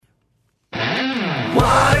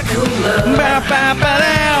cooler.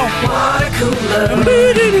 Water cooler.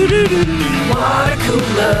 Water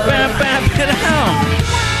cooler.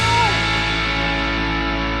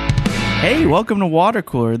 Hey, welcome to Water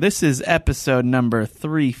Cooler. This is episode number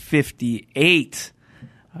 358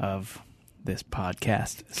 of this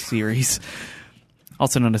podcast series.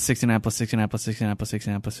 Also known as 69 plus 69 plus 69 plus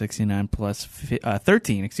 69 plus 69 plus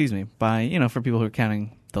 13, for people who are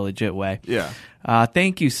counting the legit way. Yeah.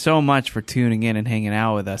 Thank you so much for tuning in and hanging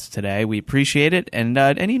out with us today. We appreciate it. And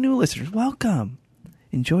any new listeners, welcome.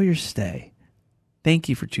 Enjoy your stay. Thank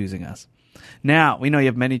you for choosing us. Now, we know you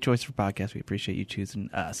have many choices for podcasts. We appreciate you choosing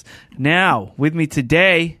us. Now, with me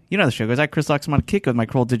today, you know the show goes. I, Chris Locks, I'm on a kick with my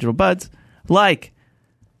Kroll Digital Buds, like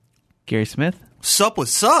Gary Smith.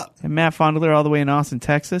 What's up? And Matt Fondler all the way in Austin,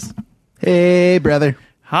 Texas. Hey, brother.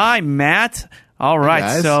 Hi, Matt. All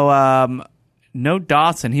right, Hey, so no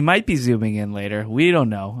Dawson. He might be zooming in later. We don't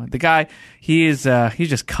know. The guy, he's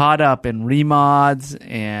just caught up in remods,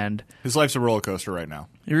 and His life's a roller coaster right now.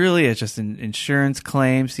 it really is just insurance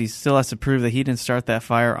claims. He still has to prove that he didn't start that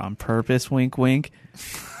fire on purpose. Wink, wink.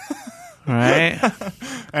 All right.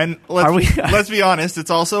 And let's be honest,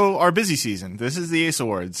 it's also our busy season. This is the Ace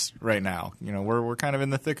Awards right now. You know, we're kind of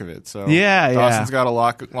in the thick of it. So Dawson's got a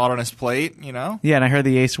lot on his plate, you know? Yeah, and I heard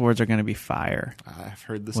the Ace Awards are going to be fire. I've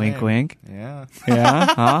heard the Wink, same. wink. Yeah. Yeah?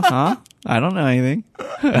 Huh? I don't know anything.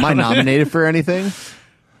 Am I nominated for anything?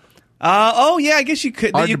 Yeah, I guess you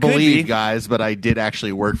could. Hard you to could believe, be. guys, but I did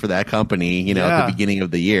actually work for that company, at Yeah. the beginning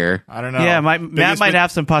of the year. I don't know. Yeah, Matt might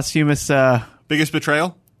have some posthumous... Biggest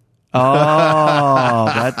betrayal? Oh,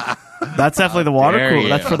 that's definitely the water dare cool. you.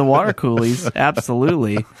 That's for the water coolies.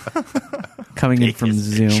 Absolutely. Coming in from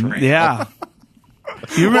Zoom. Yeah.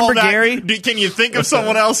 You remember Gary? Can you think of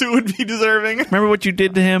someone else who would be deserving? Remember what you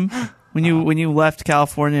did to him when you left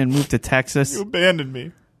California and moved to Texas? You abandoned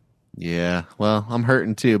me. Yeah, well, I'm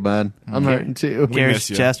hurting too, bud. I'm hurting too. Gary's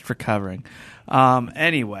miss you. just recovering.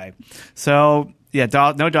 Anyway, so yeah,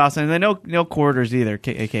 no Dawson, and then no Quarters either,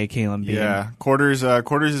 aka Kalen Bean. Yeah. Quarters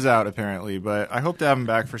is out apparently, but I hope to have him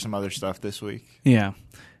back for some other stuff this week. Yeah.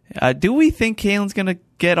 Do we think Kalen's going to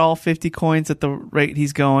get all 50 coins at the rate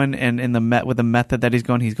he's going, and with the method that he's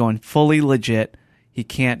going fully legit? He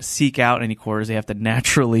can't seek out any quarters. They have to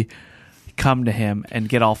naturally come to him and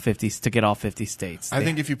get all 50 states. I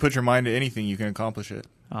think if you put your mind to anything, you can accomplish it.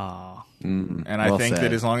 Oh. And I think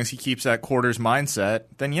that as long as he keeps that Quarters mindset,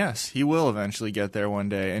 then yes, he will eventually get there one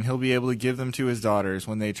day, and he'll be able to give them to his daughters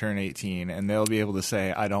when they turn 18, and they'll be able to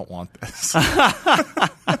say, I don't want this.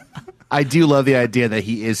 I do love the idea that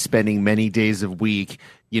he is spending many days of week,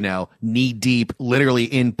 knee deep, literally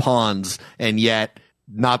in ponds, and yet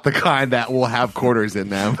not the kind that will have quarters in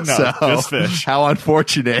them. No, so, just fish. How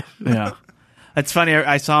unfortunate. Yeah. It's funny.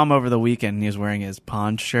 I saw him over the weekend, and he was wearing his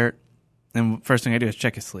pond shirt. And first thing I do is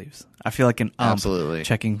check his sleeves. I feel like an Absolutely.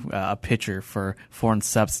 checking a pitcher for foreign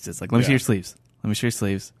substances. Like, let me see your sleeves. Let me see your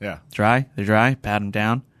sleeves. Yeah. Dry? They're dry. Pat them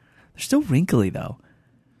down. They're still wrinkly, though.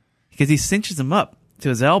 Because he cinches them up to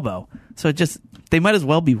his elbow. So they might as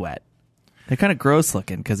well be wet. They're kind of gross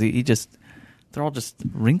looking because they're all just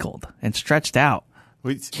wrinkled and stretched out.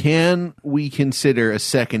 Can we consider a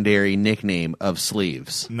secondary nickname of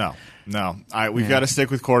sleeves? No. We've got to stick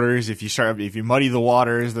with Quarters. If you muddy the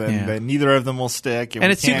waters, then neither of them will stick. And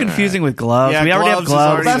it's too confusing with gloves. Yeah, we already have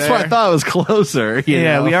gloves. That's why I thought it was closer. We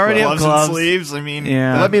already have gloves. And sleeves. I mean,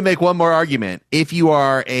 Let me make one more argument. If you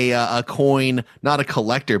are a coin, not a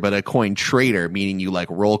collector, but a coin trader, meaning you like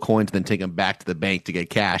roll coins and then take them back to the bank to get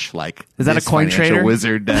cash, like is that this a coin financial trader?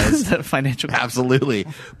 wizard does. Is that a financial? Absolutely.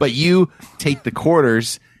 But you take the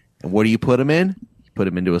quarters, and what do you put them in? You put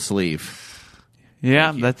them into a sleeve.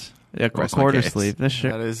 Yeah, that's a Rest my quarter case. sleeve. That's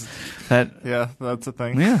sure. That's a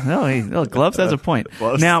thing. Yeah, no, gloves has a point.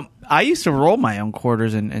 Gloves. Now, I used to roll my own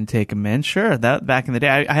quarters and take them in. Sure, that back in the day,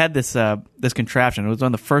 I had this contraption. It was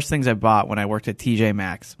one of the first things I bought when I worked at TJ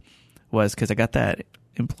Maxx, was because I got that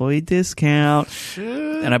employee discount,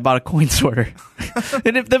 and I bought a coin sorter.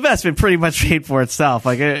 And the investment pretty much paid for itself.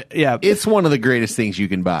 It's one of the greatest things you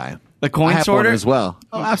can buy. The coin I have sorter one as well.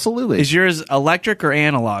 Oh, absolutely. Is yours electric or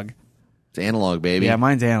analog? It's analog, baby. Yeah,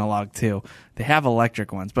 mine's analog too. They have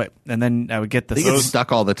electric ones, and then I would get the. They get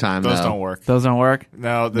stuck all the time. Those though. don't work. Those don't work.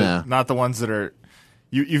 No, not the ones that are.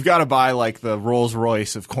 You've got to buy like the Rolls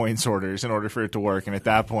Royce of coin sorters in order for it to work. And at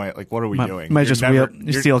that point, like, what are we doing? Might just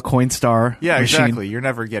steal a Coinstar. Yeah, machine. exactly. You're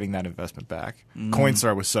never getting that investment back.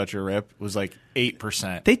 Coinstar was such a rip. It was like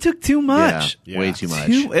 8%. They took too much. Yeah, way too much.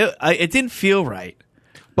 It didn't feel right.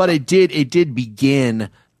 But it did begin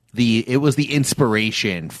it was the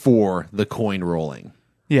inspiration for the coin rolling.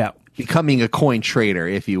 Yeah. becoming a coin trader,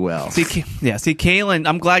 if you will. See, Kalen,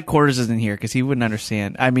 I'm glad Quarters isn't here because he wouldn't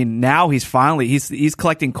understand. I mean, now he's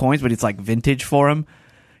collecting coins, but it's like vintage for him.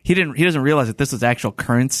 He doesn't realize that this is actual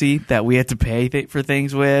currency that we had to pay for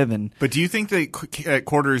things with. But do you think that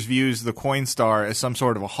Quarters views the Coinstar as some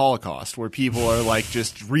sort of a holocaust where people are like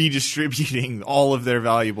just redistributing all of their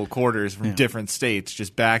valuable quarters from different states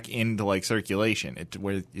just back into like circulation?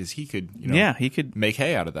 He could he could make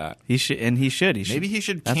hay out of that. He should. Maybe he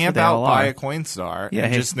should camp out, buy a Coinstar,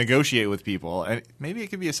 and just negotiate with people. And maybe it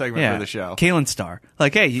could be a segment for the show. Kalen Star,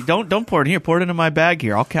 like, hey, you don't pour it in here. Pour it into my bag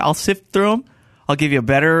here. I'll sift through them. I'll give you a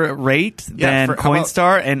better rate than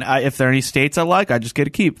Coinstar, and if there are any states I like, I just get a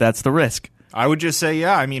keep. That's the risk. I would just say,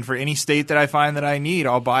 for any state that I find that I need,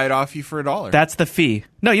 I'll buy it off you for $1. That's the fee.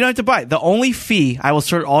 No, you don't have to buy it. The only fee, I will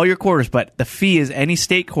sort all your quarters, but the fee is any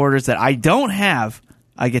state quarters that I don't have,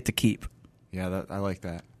 I get to keep. Yeah, I like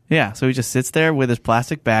that. Yeah, so he just sits there with his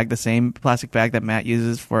plastic bag, the same plastic bag that Matt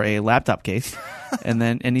uses for a laptop case, and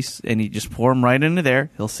he just pour them right into there.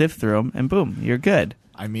 He'll sift through them, and boom, you're good.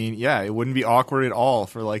 I mean, it wouldn't be awkward at all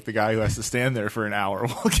for like the guy who has to stand there for an hour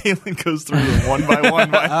while Kalen goes through them one by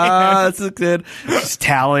one. That's good. Just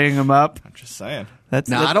tallying them up. I'm just saying. I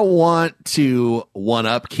don't want to one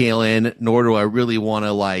up Kalen, nor do I really want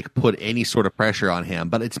to like put any sort of pressure on him.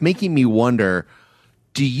 But it's making me wonder: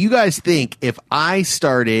 do you guys think if I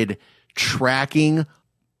started tracking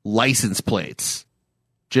license plates,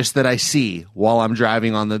 just that I see while I'm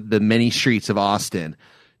driving on the many streets of Austin?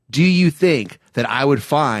 Do you think that I would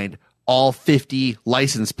find all 50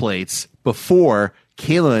 license plates before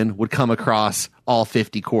Kalen would come across all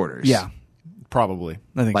 50 quarters? Yeah, probably.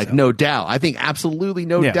 I think so. No doubt. I think absolutely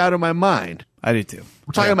no doubt in my mind. I do too.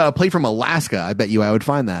 We're talking about a plate from Alaska. I bet you I would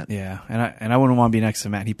find that. Yeah, and I wouldn't want to be next to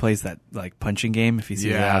Matt. He plays that like punching game. If he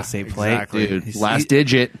sees it out of state plate, dude. Last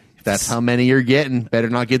digit. That's how many you're getting. Better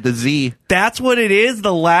not get the Z. That's what it is.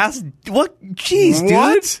 The last. What? Jeez,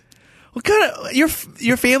 dude. What kind of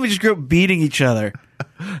your family just grew up beating each other?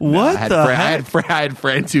 What I had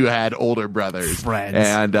friends who had older brothers,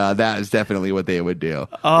 and that is definitely what they would do. It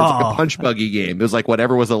was like a punch buggy game. It was like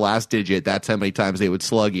whatever was the last digit, that's how many times they would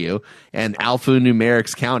slug you, and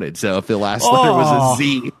alphanumerics counted. So if the last letter was a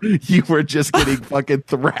Z, you were just getting fucking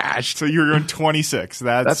thrashed. So you were going 26.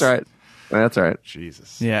 That's right. That's right.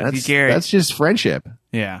 Jesus. Yeah, that's just friendship.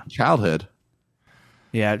 Yeah, childhood.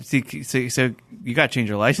 Yeah, see, so you got to change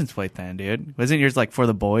your license plate then, dude. Wasn't yours like for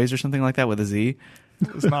the boys or something like that with a Z?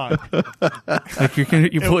 It was not. Like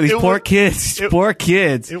these poor kids.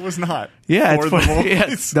 It was not. Yeah,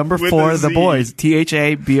 it's number 4, the boys.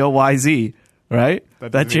 THABOYZ. Right?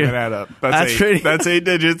 That doesn't even add up. That's 8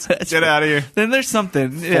 digits. Get out of here. Then there's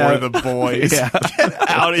something. For the boys. Yeah. Get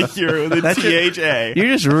out of here with the THA.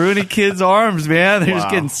 You're just ruining kids' arms, man. They're just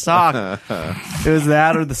getting socked. It was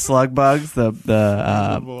that or the slug bugs, the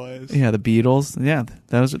boys. Yeah, the beetles. Yeah,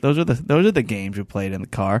 those are the games we played in the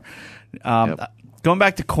car. Going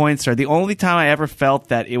back to Coinstar, the only time I ever felt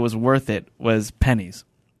that it was worth it was pennies.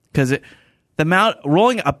 Because the amount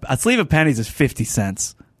rolling a sleeve of pennies is 50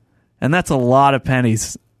 cents. And that's a lot of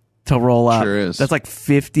pennies to roll up. Sure is. That's like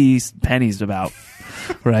 50 pennies about,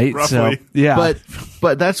 right? Roughly. So, yeah.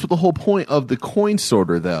 But that's the whole point of the coin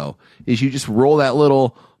sorter, though, is you just roll that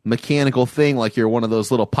little mechanical thing like you're one of those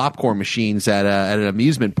little popcorn machines at an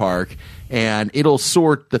amusement park, and it'll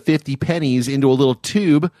sort the 50 pennies into a little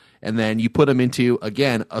tube, and then you put them into,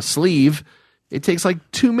 again, a sleeve. It takes like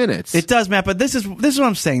 2 minutes. It does, Matt. But this is what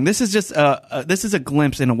I'm saying. This is just this is a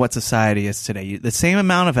glimpse into what society is today. The same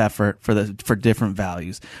amount of effort for different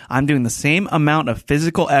values. I'm doing the same amount of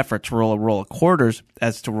physical effort to roll a roll of quarters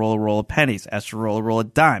as to roll a roll of pennies, as to roll a roll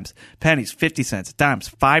of dimes. Pennies, 50 cents. Dimes,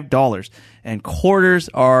 $5, and quarters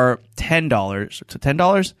are $10. So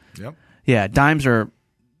 $10. Yep. Yeah, dimes are.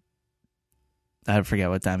 I forget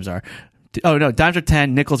what dimes are. Oh no, dimes are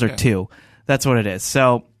 10. Nickels are 2. That's what it is.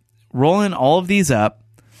 So. Rolling all of these up,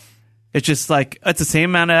 it's just like, it's the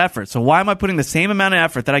same amount of effort. So why am I putting the same amount of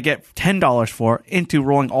effort that I get $10 for into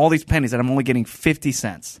rolling all these pennies that I'm only getting 50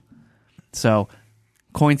 cents? So,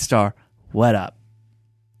 Coinstar, what up?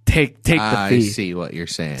 Take the fee. I see what you're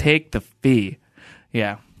saying. Take the fee.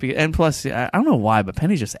 Yeah. And plus, I don't know why, but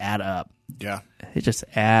pennies just add up. Yeah. They just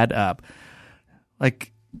add up.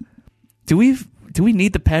 Like, do we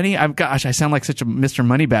need the penny? Gosh, I sound like such a Mr.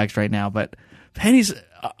 Moneybags right now, but pennies...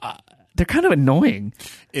 they're kind of annoying.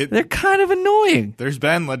 They're kind of annoying. There's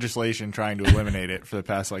been legislation trying to eliminate it for the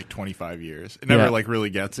past like 25 years. It never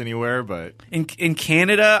really gets anywhere, but in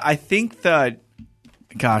Canada, I think all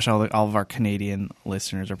of our Canadian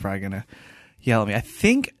listeners are probably gonna yell at me. I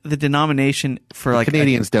think the denomination for like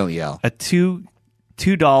Canadians don't yell. A two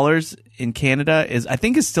 $2 in Canada I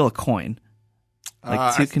think is still a coin.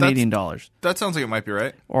 Like $2 Canadian dollars. That sounds like it might be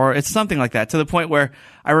right. Or it's something like that, to the point where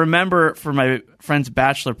I remember for my friend's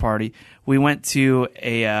bachelor party, we went to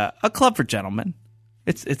a club for gentlemen.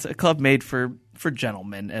 It's a club made for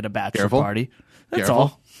gentlemen at a bachelor party. That's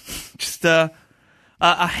all. Just a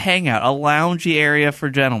hangout, a loungy area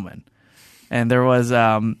for gentlemen. And there was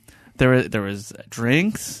there was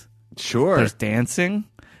drinks. Sure. There's dancing.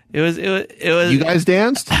 It was. You guys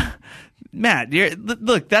danced? Matt,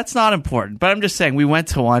 look, that's not important. But I'm just saying, we went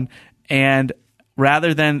to one, and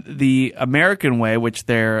rather than the American way, which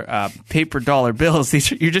they're paper dollar bills,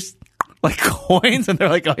 you're just like coins, and they're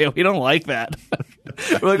like, oh yeah, we don't like that.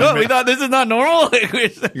 We're like, oh, we thought this is not normal.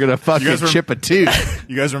 You're gonna fucking chip a tooth.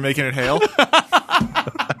 You guys were making it hail.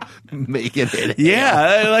 Making it.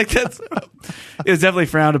 Yeah, like that's. It was definitely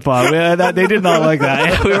frowned upon. They did not like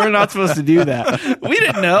that. We were not supposed to do that. We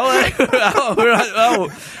didn't know. Like,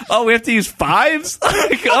 we have to use fives.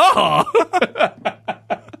 Like,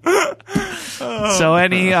 So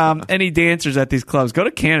any dancers at these clubs, go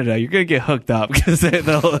to Canada. You're gonna get hooked up because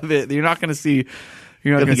you're not gonna see.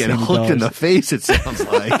 You're not gonna get hooked in the face. It sounds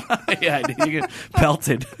like. Yeah, you get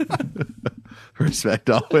pelted. Respect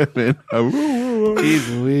all women. Jeez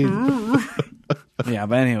Louise. Yeah,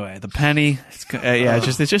 but anyway, the penny. It's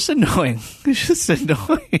just annoying. It's just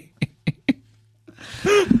annoying.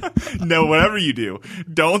 No, whatever you do,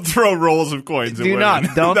 don't throw rolls of coins at women.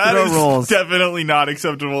 Don't throw rolls. Definitely not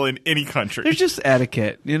acceptable in any country. There's just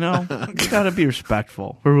etiquette, you know. You gotta be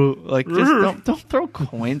respectful. Like, just don't throw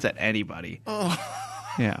coins at anybody.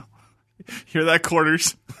 Yeah. Hear that,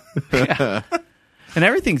 quarters? Yeah. And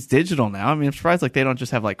everything's digital now. I mean, I'm surprised like they don't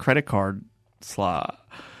just have like credit card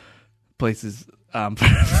places.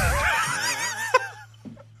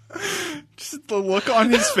 Just the look on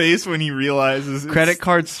his face when he realizes credit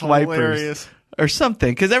card swipers hilarious. Or something,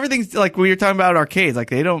 because everything's like when you're talking about arcades, like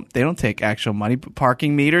they don't take actual money.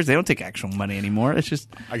 Parking meters, they don't take actual money anymore. It's just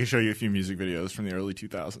I can show you a few music videos from the early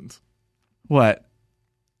 2000s. What?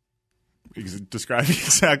 Describing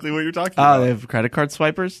exactly what you're talking about. Oh, they have credit card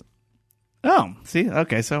swipers? Oh, see?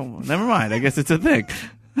 Okay, so never mind. I guess it's a thing.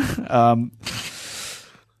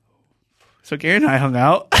 So Gary and I hung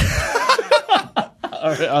out the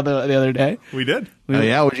other day. We did.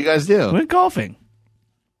 What'd you guys do? We went golfing.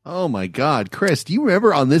 Oh, my God. Chris, do you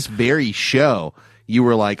remember on this very show, you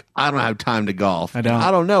were like, I don't have time to golf. I don't. I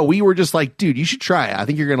don't know. We were just like, dude, you should try it. I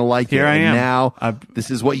think you're going to like it. Here I am. And now this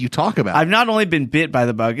is what you talk about. I've not only been bit by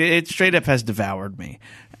the bug, it straight up has devoured me.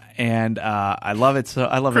 And I love it so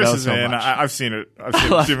Chris it is so in. much. I've seen it. I've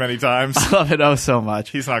seen it too many times. I love it so much.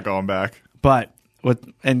 He's not going back. But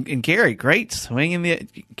and Gary, great swing in the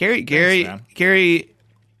Gary.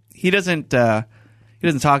 He doesn't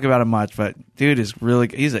talk about it much, but dude is really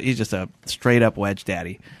he's just a straight up wedge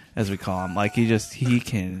daddy, as we call him. Like he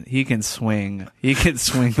can swing. He can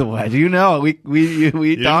swing the wedge. You know, we You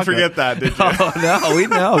talked. didn't forget that, did you? Oh no, we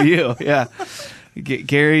know you. Yeah,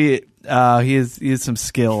 Gary. He has some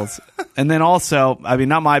skills, and then also, I mean,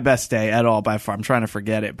 not my best day at all by far. I'm trying to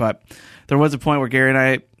forget it, but there was a point where Gary and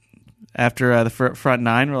I, after the front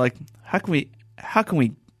nine, were like, how can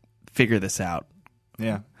we figure this out?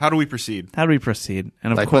 Yeah. How do we proceed? And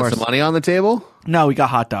of like course, put some money on the table? No, we got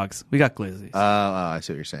hot dogs. We got glizzies. I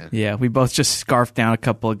see what you're saying. Yeah, we both just scarfed down a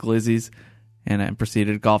couple of glizzies and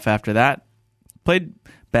proceeded to golf after that. Played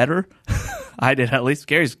better. I did, at least.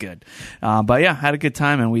 Gary's good. But yeah, had a good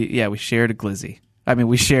time, and we shared a glizzy. I mean,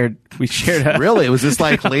 we shared a... Really? Was this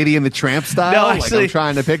like Lady and the Tramp style? No, actually, like I'm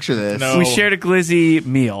trying to picture this. No. We shared a glizzy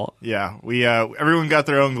meal. Yeah, we everyone got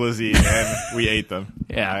their own glizzy, and we ate them.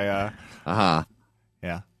 Yeah.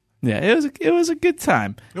 Yeah. Yeah, it was a good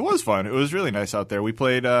time. It was fun. It was really nice out there. We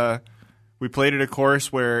played at a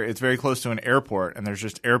course where it's very close to an airport, and there's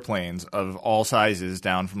just airplanes of all sizes,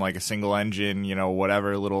 down from like a single engine,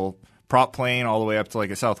 whatever little prop plane, all the way up to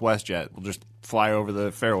like a Southwest jet. Will just fly over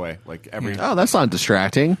the fairway like every. Oh, that's not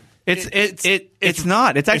distracting. It's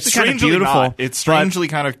not. It's actually kind of beautiful. Not. It's strangely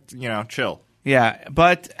kind of chill. Yeah,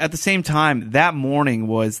 but at the same time, that morning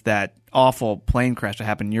was that awful plane crash that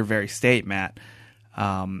happened in your very state, Matt.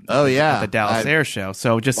 At the Dallas Air Show.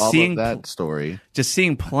 So just seeing that story, just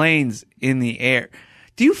seeing planes in the air.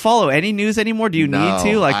 Do you follow any news anymore? Do you need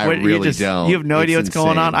to? Like, I really don't. You have no idea what's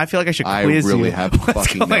going on. I feel like I should quiz you. I really have what's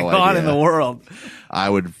fucking going no on idea. in the world. I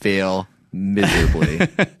would fail miserably.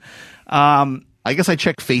 I guess I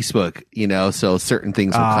check Facebook, so certain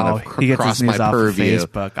things will kind of cross my purview.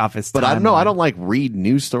 Off his but I don't know. I don't like read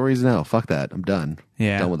news stories. No, fuck that. I'm done.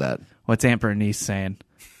 Yeah, done with that. What's Aunt Bernice saying?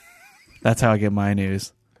 That's how I get my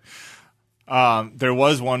news. There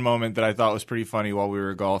was one moment that I thought was pretty funny while we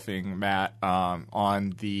were golfing, Matt. On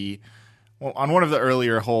one of the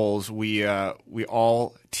earlier holes, we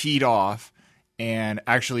all teed off, and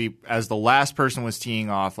actually, as the last person was teeing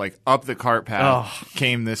off, like up the cart path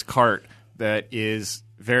came this cart that is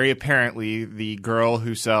very apparently the girl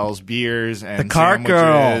who sells beers and the cart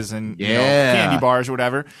sandwiches girl. and candy bars or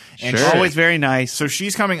whatever. And Sure. Always very nice. So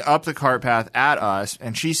she's coming up the cart path at us,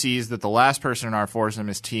 and she sees that the last person in our foursome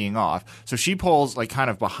is teeing off. So she pulls like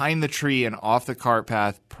kind of behind the tree and off the cart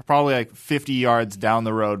path, probably like 50 yards down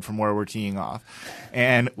the road from where we're teeing off.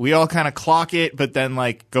 And we all kind of clock it, but then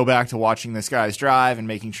like go back to watching this guy's drive and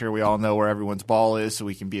making sure we all know where everyone's ball is so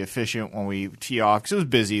we can be efficient when we tee off. Because it was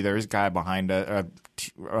busy. There was a guy behind us.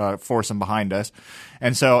 Foursome behind us.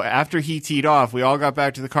 And so after he teed off, we all got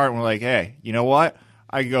back to the cart and we're like, hey, you know what?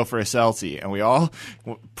 I could go for a Celsi. And we all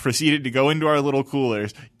proceeded to go into our little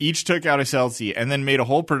coolers, each took out a Celsi, and then made a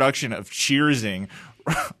whole production of cheersing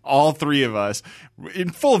all three of us in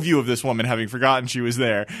full view of this woman having forgotten she was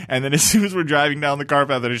there. And then as soon as we're driving down the car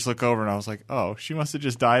path, I just look over and I was like, oh, she must have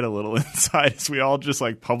just died a little inside. So we all just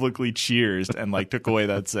like publicly cheersed and like took away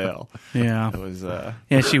that sale. Yeah. It was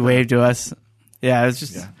she waved to us. Yeah, it was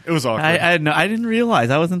just. Yeah, it was awkward. I didn't realize.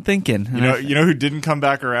 I wasn't thinking. You know who didn't come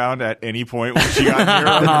back around at any point when she got near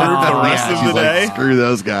our group the rest of She's the day? like, screw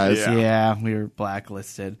those guys. Yeah, we were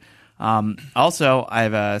blacklisted. Also, I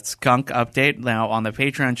have a skunk update. Now, on the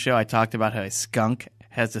Patreon show, I talked about how a skunk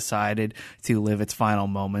has decided to live its final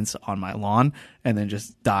moments on my lawn and then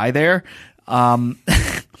just die there.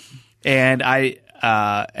 And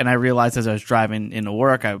I realized as I was driving into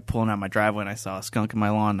work, I was pulling out my driveway and I saw a skunk in my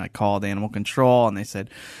lawn. And I called animal control and they said,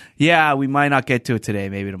 yeah, we might not get to it today,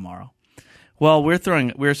 maybe tomorrow. Well, we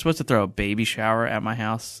were supposed to throw a baby shower at my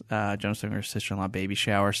house. Jen's throwing her sister-in-law baby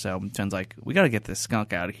shower. So Jen's like, we got to get this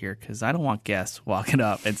skunk out of here because I don't want guests walking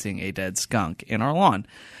up and seeing a dead skunk in our lawn.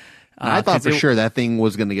 I thought for sure that thing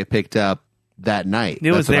was going to get picked up that night.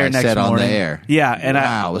 It was there next morning. On the air. Yeah, and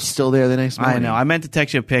it was still there the next morning. I know. I meant to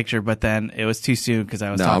text you a picture, but then it was too soon because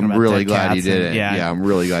I was talking about I'm really dead glad cats you did and- it. Yeah, I'm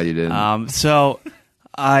really glad you didn't. So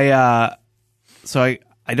I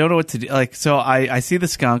don't know what to do. Like, so I see the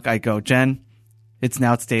skunk. I go, Jen, it's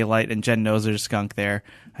daylight, and Jen knows there's a skunk there.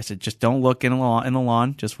 I said, just don't look in the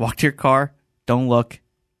lawn. Just walk to your car. Don't look,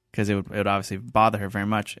 because it would obviously bother her very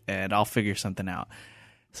much, and I'll figure something out.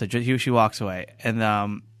 So she walks away, and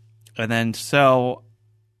then so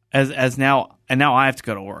as now I have to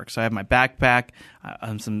go to work. So I have my backpack,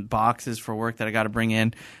 some boxes for work that I got to bring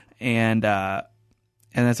in, and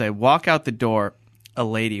as I walk out the door, a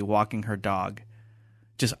lady walking her dog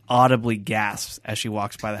just audibly gasps as she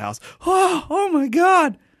walks by the house. Oh my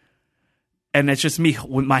God. And it's just me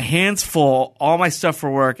with my hands full, all my stuff for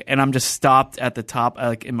work, and I'm just stopped at the top,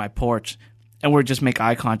 like in my porch, and we just make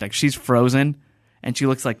eye contact. She's frozen, and she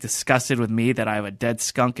looks like disgusted with me that I have a dead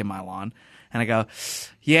skunk in my lawn. And I go,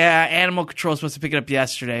 yeah, animal control was supposed to pick it up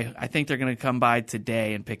yesterday. I think they're going to come by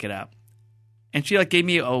today and pick it up. And she like gave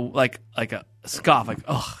me a scoff, like,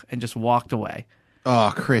 ugh, and just walked away.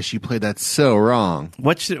 Oh, Chris, you played that so wrong.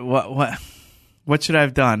 What should I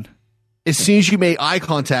have done? As soon as you made eye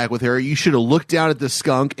contact with her, you should have looked down at the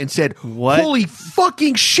skunk and said, What? Holy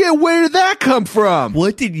fucking shit, where did that come from?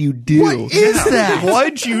 What did you do? What is that?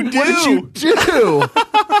 What'd you do? What did you do?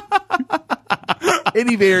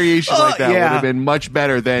 Any variation like that would have been much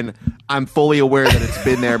better than, I'm fully aware that it's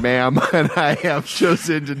been there, ma'am, and I have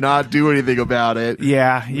chosen to not do anything about it.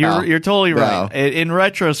 Yeah, you're totally right. No. In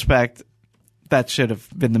retrospect, that should have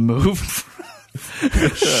been the move.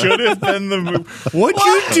 Should have been the move. What'd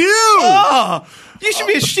you do? Oh, you should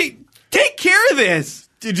be ashamed. Take care of this.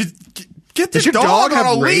 Did you get Does the your dog dog on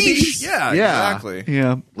have a rabies? leash? Yeah, Yeah. exactly.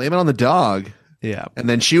 Yeah, Blame it on the dog. yeah, And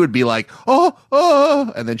then she would be like,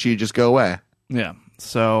 oh, and then she'd just go away. yeah.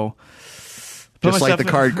 So, Just like the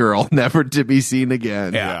card girl, never to be seen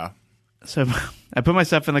again. Yeah. So I put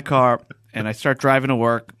myself in the car and I start driving to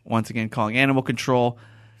work. Once again, calling animal control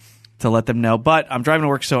to let them know. But I'm driving to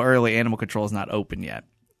work so early, animal control is not open yet.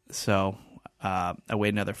 So I wait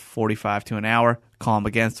another 45 to an hour. Call them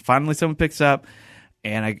again. So finally, someone picks up,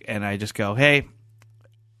 and I just go, "Hey,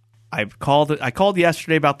 I called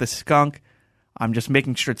yesterday about the skunk. I'm just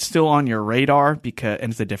making sure it's still on your radar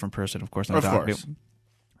and it's a different person, of course. Of course.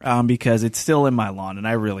 Because it's still in my lawn, and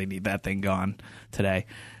I really need that thing gone today.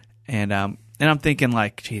 And I'm thinking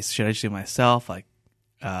like, geez, should I just do it myself? Like,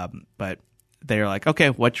 but they're like, okay,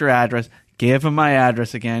 what's your address? Give them my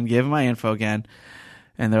address again. Give them my info again.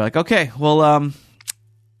 And they're like, okay, well,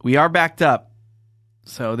 we are backed up,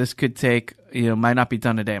 so this could take, might not be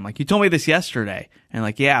done today. I'm like, you told me this yesterday. And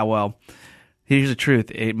like, yeah, well, here's the truth.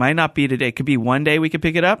 It might not be today. It could be one day we could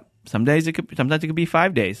pick it up. Sometimes it could be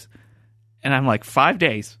 5 days. And I'm like, 5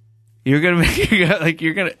 days? You're gonna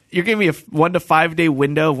give me a 1 to 5 day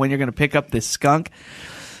window of when you're gonna pick up this skunk.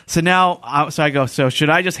 So now, I go, so should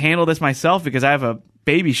I just handle this myself? Because I have a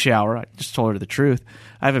baby shower. I just told her the truth.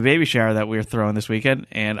 I have a baby shower that we're throwing this weekend,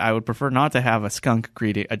 and I would prefer not to have a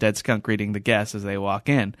dead skunk greeting the guests as they walk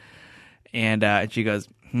in. And she goes,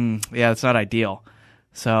 yeah, that's not ideal.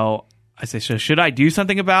 So I say, so should I do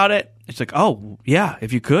something about it? It's like, oh, yeah,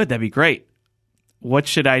 if you could, that'd be great. What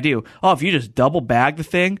should I do? Oh, if you just double bag the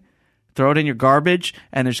thing, throw it in your garbage,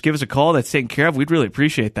 and just give us a call that's taken care of, we'd really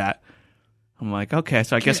appreciate that. I'm like, okay,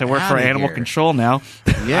 so I guess I work for animal control now.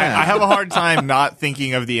 Yeah, I have a hard time not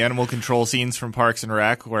thinking of the animal control scenes from Parks and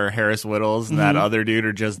Rec where Harris Whittles and that other dude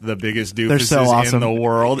are just the biggest doofuses so awesome. in the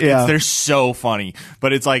world. Yeah. They're so funny.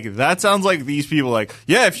 But it's like, that sounds like these people like,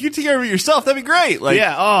 yeah, if you take care of it yourself, that'd be great. Like,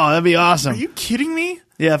 Yeah, that'd be awesome. Are you kidding me?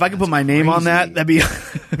 Yeah, if I could put my name on that, that'd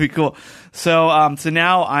be cool. So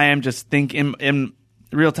now I am just thinking in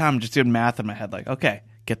real time, I'm just doing math in my head. Like, okay,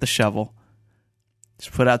 get the shovel,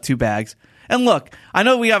 just put out 2 bags. And look, I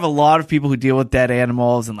know we have a lot of people who deal with dead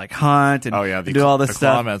animals and like hunt and do all this stuff.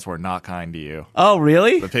 The comments were not kind to you. Oh,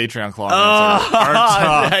 really? The Patreon comments are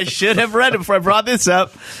tough. I should have read it before I brought this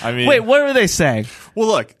up. I mean, wait, what were they saying? Well,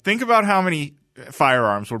 look, think about how many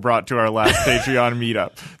firearms were brought to our last Patreon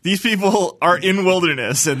meetup. These people are in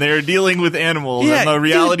wilderness and they're dealing with animals and the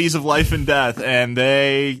realities of life and death. And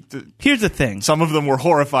here's the thing: some of them were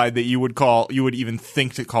horrified that you would even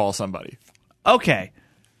think to call somebody. Okay.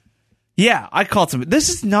 Yeah, I called some. This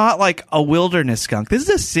is not like a wilderness skunk. This is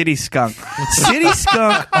a city skunk. City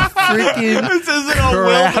skunk, a freaking. This isn't a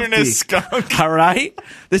wilderness skunk. All right,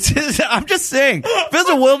 I'm just saying. If it's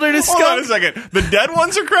a wilderness skunk. Hold on a second. The dead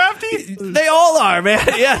ones are crafty. They all are, man.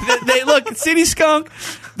 Yeah, they look. City skunk.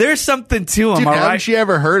 There's something to them. Dude, all right. haven't you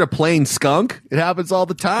ever heard a plain skunk? It happens all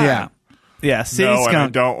the time. Yeah. City no, skunk. And I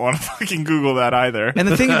don't want to fucking Google that either. And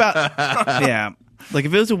the thing about like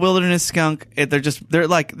if it was a wilderness skunk, they're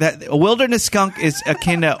like that. A wilderness skunk is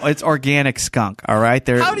akin to it's organic skunk. All right,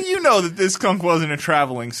 how do you know that this skunk wasn't a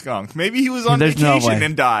traveling skunk? Maybe he was on vacation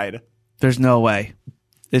and died. There's no way.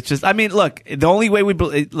 It's just, I mean, look, the only way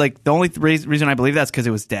reason I believe that's because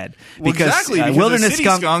it was dead. Well, because because wilderness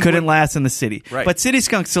skunk couldn't last in the city. Right. But city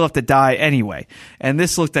skunks still have to die anyway. And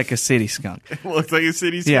this looked like a city skunk. It looked like a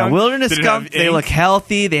city skunk? Yeah, wilderness skunk, they look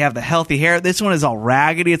healthy. They have the healthy hair. This one is all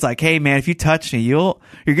raggedy. It's like, hey, man, if you touch me, you're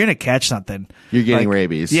going to catch something. You're getting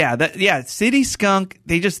rabies. Yeah, city skunk,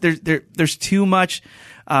 they just, there's too much.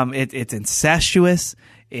 It's incestuous.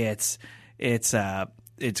 It's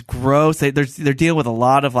gross. They're dealing with a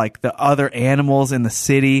lot of like the other animals in the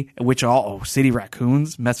city, which are city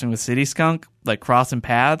raccoons messing with city skunk, like crossing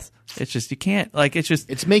paths. It's just, you can't, like,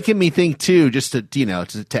 it's making me think too, just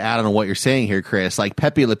to add on what you're saying here, Chris, like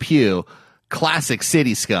Pepe Le Pew, classic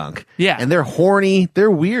city skunk. Yeah. And they're horny.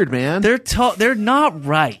 They're weird, man. They're not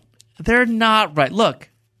right. They're not right.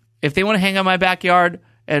 Look, if they want to hang out in my backyard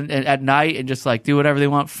and at night and just like do whatever they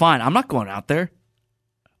want, fine. I'm not going out there.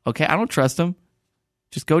 Okay. I don't trust them.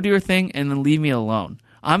 Just go do your thing and then leave me alone.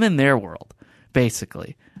 I'm in their world,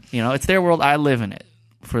 basically. It's their world. I live in it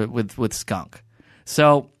with skunk.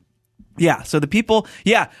 So, yeah. So the people,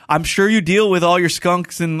 I'm sure you deal with all your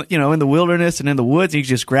skunks in the wilderness and in the woods. And you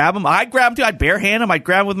just grab them. I'd grab them too. I'd barehand them. I'd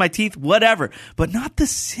grab them with my teeth, whatever. But not the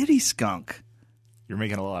city skunk. You're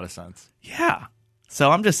making a lot of sense. Yeah. So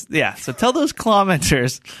I'm just, so tell those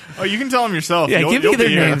commenters. Oh, you can tell them yourself. Yeah, give me their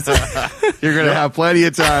names. You're going to have plenty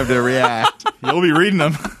of time to react. You'll be reading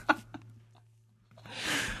them.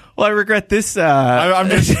 Well, I regret this. I'm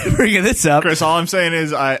just bringing this up. Chris, all I'm saying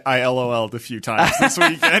is I LOL'd a few times this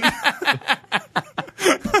weekend.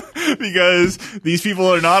 Because these people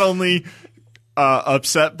are not only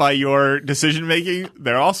upset by your decision making,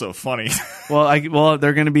 they're also funny. Well,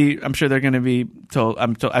 they're going to be. I'm sure they're going to be told.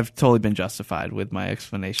 I've totally been justified with my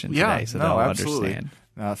explanation today, so they'll understand.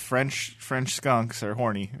 French skunks are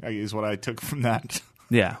horny, is what I took from that.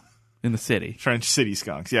 Yeah, in the city. French city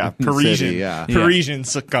skunks. Yeah, Parisian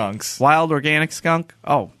skunks. Wild organic skunk.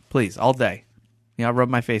 Oh, please, all day. I'll rub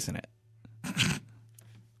my face in it.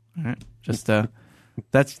 All right, just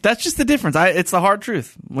That's just the difference. It's the hard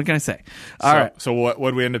truth. What can I say? All right. So what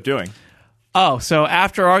did we end up doing? Oh, so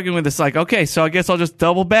after arguing with this, like, okay, so I guess I'll just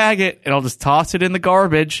double bag it and I'll just toss it in the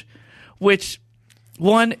garbage, which,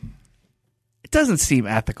 one, it doesn't seem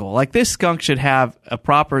ethical. Like, this skunk should have a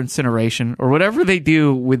proper incineration or whatever they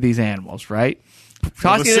do with these animals, right?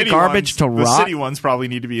 Tossing it in the garbage to rot. The city ones probably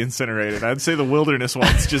need to be incinerated. I'd say the wilderness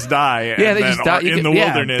ones just die. Yeah, they just die in the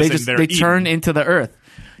wilderness. They turn into the earth.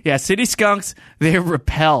 Yeah, city skunks, they're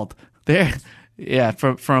repelled. Yeah,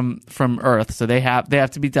 from Earth, so they have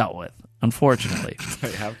to be dealt with. Unfortunately,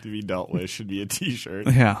 They have to be dealt with. Should be a T-shirt.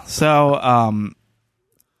 yeah. So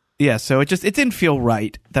so it didn't feel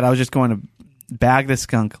right that I was just going to bag the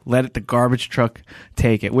skunk, let the garbage truck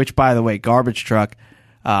take it. Which, by the way, garbage truck,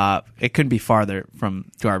 it couldn't be farther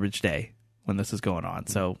from garbage day when this is going on.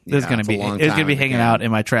 So there's going to be hanging out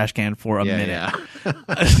in my trash can for a minute. Yeah.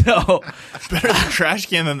 So Better the trash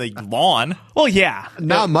can than the lawn. well, yeah,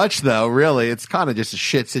 Not much though, really. It's kind of just a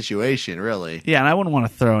shit situation, really. yeah, and I wouldn't want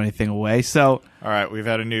to throw anything away. So All right, we've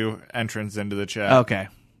had a new entrance into the chat. okay,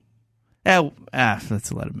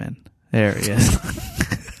 let's let him in. There he is.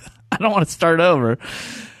 I don't want to start over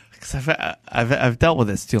because I've dealt with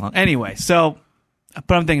this too long. Anyway, so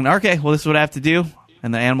but I'm thinking, okay, well, this is what I have to do,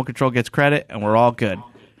 and the animal control gets credit, and we're all good.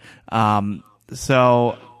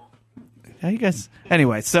 So, how you guys?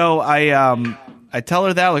 Anyway, so I tell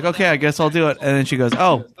her that, like, okay, I guess I'll do it, and then she goes,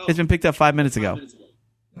 oh, it's been picked up 5 minutes ago,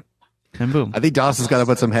 and boom. I think Dawson's got to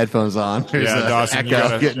put some headphones on. There's Yeah, a Dawson, you echo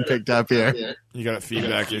gotta- getting picked up here. You got a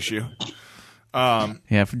feedback issue. Yeah,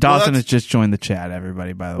 Dawson that's- has just joined the chat.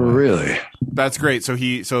 Everybody, by the way. Really? That's great. So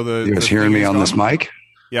the You guys hearing me on this mic?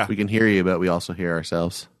 Yeah. We can hear you, but we also hear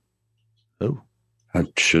ourselves. Oh,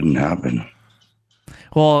 That shouldn't happen.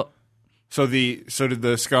 Well, So did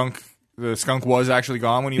the skunk? The skunk was actually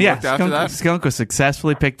gone when you looked after that. skunk was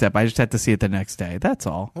successfully picked up. I just had to see it the next day. That's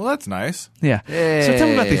all. Well, that's nice. Yeah. So tell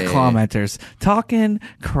me about these Hey. commenters talking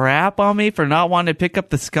crap on me for not wanting to pick up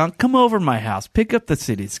the skunk. Come over to my house. Pick up the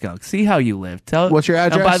city skunk. See how you live. What's your Oh,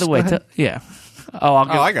 by address? the way, Go ahead. yeah. Oh, I'll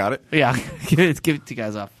give, I got it. Yeah, give it to you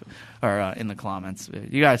guys off or in the comments.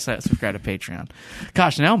 You guys subscribe to Patreon.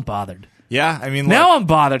 Gosh, now I'm bothered. Yeah, I mean, Now I'm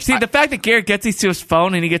bothered. See, the fact that Garrett gets these to his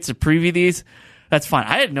phone and he gets to preview these, that's fine.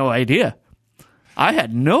 I had no idea. I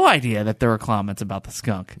had no idea that there were comments about the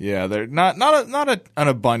skunk. yeah, they're not an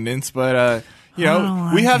abundance, but you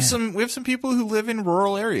know, we have some people who live in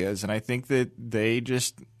rural areas, and I think that they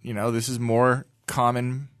just, you know, this is more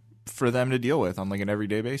common for them to deal with on like an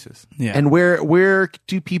everyday basis. Yeah. And where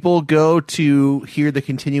do people go to hear the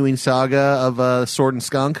continuing saga of Sword and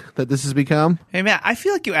Skunk that this has become? Hey, Matt, I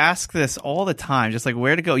feel like you ask this all the time, just like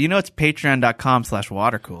where to go. You know, it's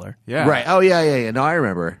patreon.com/watercooler. Yeah, Right. Oh, yeah. No, I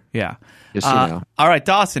remember. Yeah. Just so you know. All right,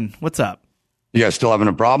 Dawson, what's up? You guys still having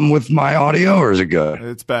a problem with my audio, or is it good?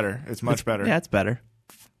 It's better. It's much better. Yeah, it's better.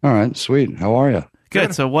 All right, sweet. How are you?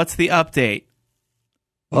 Good. So what's the update?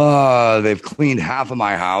 They've cleaned half of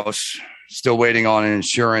my house. Still waiting on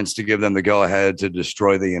insurance to give them the go ahead to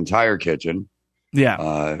destroy the entire kitchen.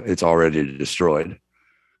 Yeah. It's already destroyed.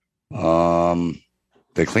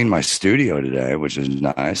 They cleaned my studio today, which is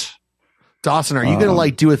nice. Dawson, are you going to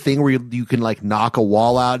like do a thing where you can like knock a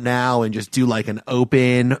wall out now and just do like an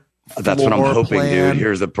open That's what I'm floor hoping, plan? dude.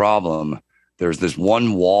 Here's the problem. There's this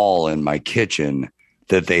one wall in my kitchen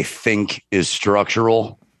that they think is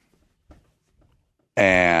structural.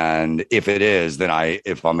 And if it is, then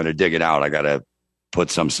if I'm going to dig it out, I got to put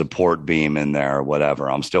some support beam in there or whatever.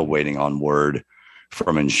 I'm still waiting on word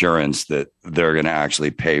from insurance that they're going to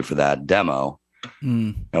actually pay for that demo.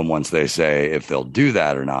 And once they say if they'll do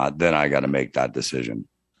that or not, then I got to make that decision.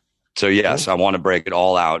 So yes, I want to break it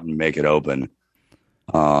all out and make it open.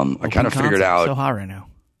 I kind of figured out. So hot right now.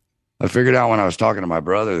 I figured out when I was talking to my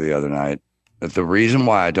brother the other night that the reason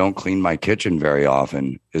why I don't clean my kitchen very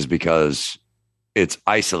often is because it's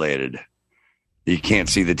isolated. You can't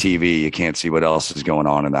see the TV. You can't see what else is going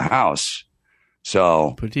on in the house.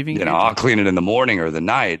 So, Put TV in you know, I'll clean it in the morning or the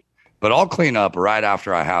night, but I'll clean up right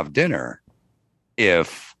after I have dinner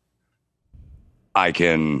if I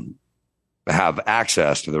can have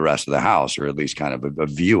access to the rest of the house, or at least kind of a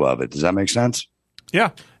view of it. Does that make sense? Yeah.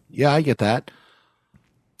 Yeah, I get that.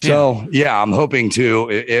 So, yeah, I'm hoping to,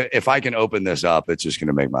 if I can open this up, it's just going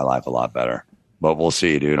to make my life a lot better. But we'll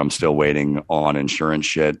see, dude. I'm still waiting on insurance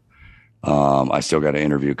shit. I still got to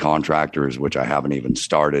interview contractors, which I haven't even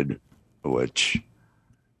started,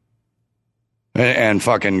 and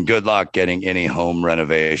fucking good luck getting any home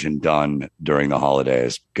renovation done during the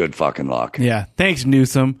holidays. Good fucking luck. Yeah. Thanks,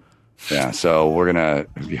 Newsom. Yeah. So we're going to,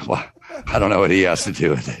 I don't know what he has to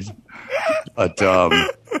do with it, but,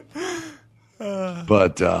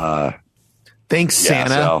 Thanks, yeah,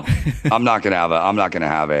 Santa. so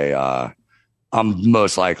I'm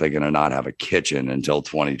most likely going to not have a kitchen until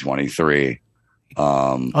 2023.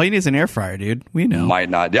 All you need is an air fryer, dude. We know. Might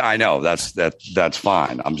not. Yeah, I know. That's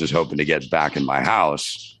fine. I'm just hoping to get back in my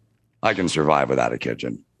house. I can survive without a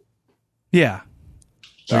kitchen. Yeah.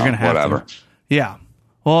 So, You're gonna have whatever. to. Yeah.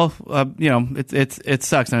 Well, it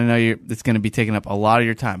sucks. And I know it's going to be taking up a lot of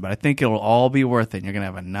your time, but I think it'll all be worth it. You're going to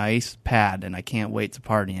have a nice pad, and I can't wait to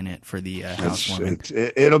party in it for the housewarming.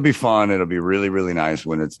 It'll be fun. It'll be really, really nice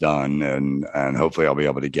when it's done, and hopefully I'll be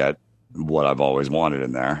able to get what I've always wanted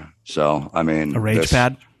in there. So, I mean, A rage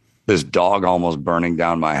pad? This dog almost burning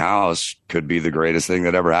down my house could be the greatest thing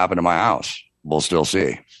that ever happened to my house. We'll still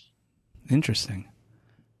see. Interesting.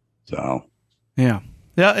 So, yeah.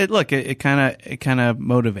 Yeah, it kind of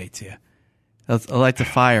motivates you. I like the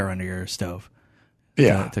fire under your stove.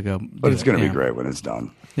 Yeah, to go. But it's going to be great when it's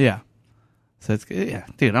done. Yeah. So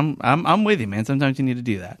dude, I'm with you, man. Sometimes you need to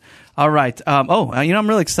do that. All right. I'm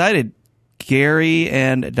really excited. Gary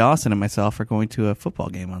and Dawson and myself are going to a football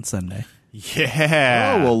game on Sunday.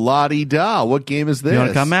 Yeah. Oh, well, la-di-da. What game is this? You want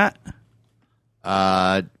to come, Matt?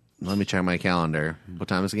 Let me check my calendar. What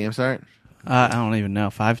time does the game start? I don't even know.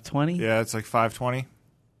 5:20? Yeah, it's like 5:20.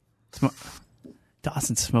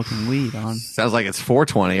 Dawson's smoking weed on. Sounds like it's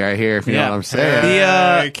 4:20 right here, if you know what I'm saying.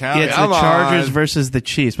 It's the Come Chargers on. versus the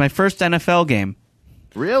Chiefs. My first NFL game.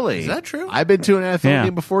 Really? Is that true? I've been to an NFL Yeah.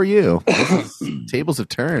 game before you. Tables have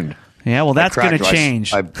turned. Yeah, well, that's going to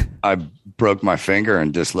change. I broke my finger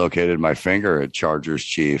and dislocated my finger at Chargers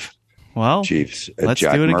Chiefs at let's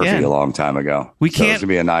Jack do it Murphy again. a long time ago. We So can't- it's gonna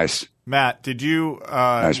be a nice. Matt, did you?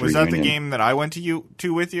 Nice was that the reunion. game that I went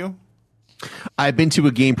to with you? I've been to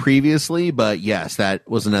a game previously, but yes, that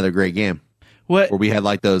was another great game What? where we had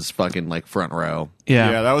like those fucking like front row.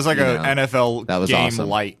 Yeah. that was like Yeah. an NFL That was game awesome.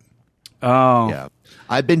 light. Oh. Yeah.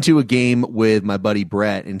 I've been to a game with my buddy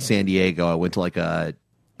Brett in San Diego. I went to like a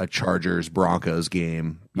Chargers Broncos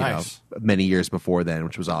game, Nice. many years before then,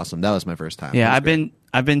 which was awesome. That was my first time. Yeah, It was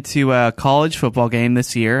I've been to a college football game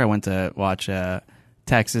this year. I went to watch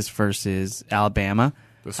Texas versus Alabama.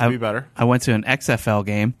 This will be better. I went to an XFL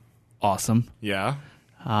game. Awesome. Yeah.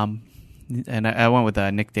 And I went with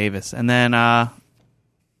Nick Davis. And then now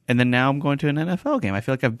I'm going to an NFL game. I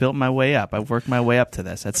feel like I've built my way up. I've worked my way up to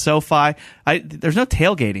this. At SoFi, there's no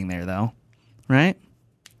tailgating there, though, right?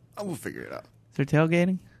 We'll figure it out. Is there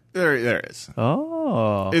tailgating? There is.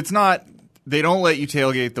 Oh. It's not. They don't let you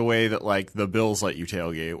tailgate the way that like the Bills let you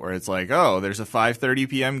tailgate, where it's like, oh, there's a 5:30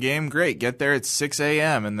 p.m. game. Great, get there at 6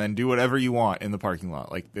 a.m. and then do whatever you want in the parking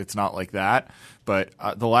lot. Like it's not like that. But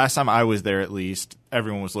the last time I was there, at least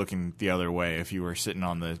everyone was looking the other way. If you were sitting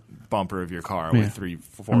on the bumper of your car with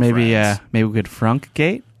 3-4 maybe friends. maybe we could frunk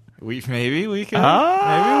gate. Maybe we could.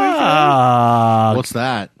 Ah. What's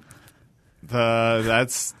that?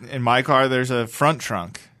 That's in my car. There's a front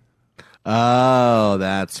trunk. Oh,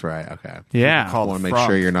 that's right. Okay. Yeah. I want to make front.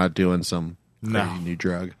 sure you're not doing some crazy No. new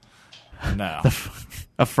drug. No.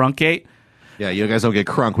 A front gate. Yeah, you guys don't get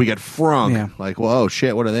crunk. We get frunk. Yeah. Like, whoa,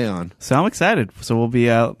 shit, what are they on? So I'm excited. So we'll be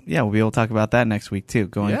we'll be able to talk about that next week too.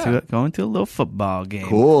 Going Yeah. to a little football game.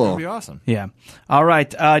 That'd Cool. be awesome. Yeah. All right.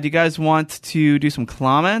 Do you guys want to do some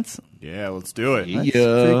comments? Yeah, let's do it.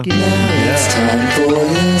 Yeah.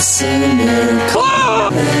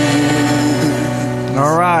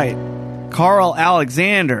 All right. Carl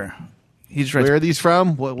Alexander. He's Where are these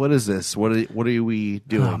from? What is this? What are we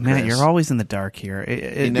doing? Oh, Matt, Chris? you're always in the dark here.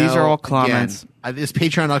 You These are know, all comments. Again, it's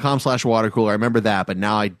patreon.com/watercooler. I remember that, but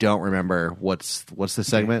now I don't remember what's the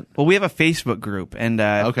segment. Well, we have a Facebook group, and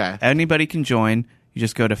Okay. anybody can join. You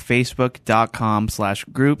just go to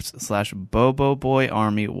facebook.com/groups/Bobo Boy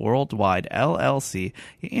Army Worldwide LLC.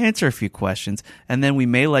 You answer a few questions, and then we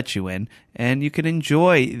may let you in, and you can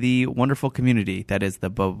enjoy the wonderful community that is the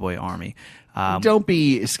Bobo Boy Army. Don't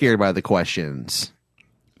be scared by the questions.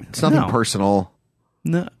 It's nothing No. personal.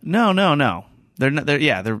 No.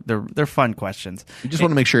 They're fun questions. You just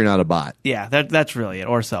want to make sure you're not a bot. Yeah, that's really it,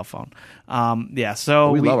 or a cell phone.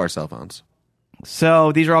 So We love our cell phones.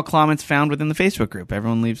 So these are all comments found within the Facebook group.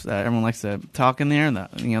 Everyone likes to talk in there,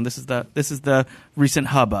 and this is the recent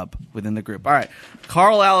hubbub within the group. All right,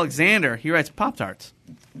 Carl Alexander, he writes Pop-Tarts.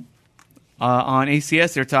 On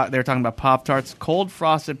ACS, they're talking about Pop-Tarts, cold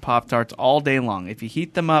frosted Pop-Tarts all day long. If you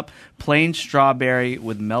heat them up, plain strawberry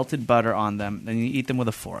with melted butter on them, then you eat them with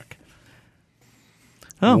a fork.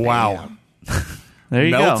 Oh Wow. There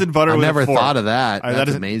you Melted go. butter I with never a fork. thought of that. That's That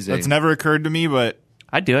is amazing. That's never occurred to me, but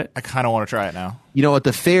I'd do it. I kind of want to try it now. You know, at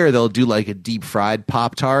the fair, they'll do like a deep fried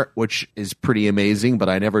Pop Tart, which is pretty amazing, but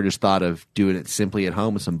I never just thought of doing it simply at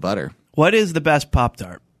home with some butter. What is the best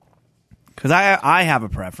Pop-Tart? Because I have a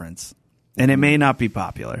preference, and it may not be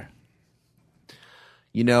popular.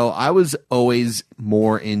 You know, I was always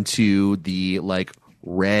more into the like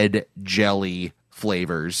red jelly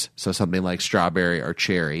flavors. So something like strawberry or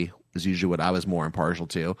cherry is usually what I was more impartial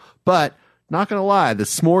to. But not going to lie, the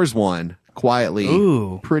s'mores one, quietly,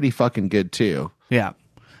 Ooh. pretty fucking good too. Yeah.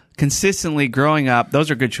 consistently growing up,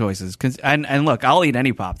 those are good choices. And look, I'll eat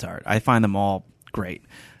any Pop-Tart. I find them all great.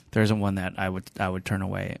 There isn't one that I would turn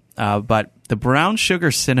away. But the brown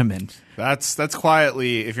sugar cinnamon. That's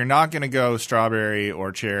quietly, if you're not going to go strawberry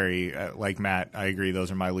or cherry, like Matt, I agree,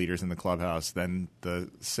 those are my leaders in the clubhouse, then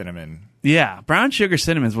the cinnamon. Yeah, brown sugar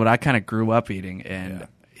cinnamon is what I kind of grew up eating. And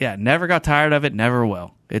yeah, never got tired of it, never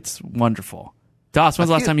will. It's wonderful. Doss, when's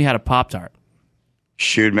the last time you had a Pop-Tart?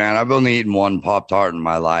 Shoot, man, I've only eaten one Pop-Tart in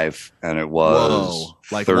my life, and it was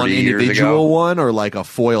like 30 one years individual ago. one or like a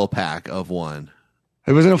foil pack of one?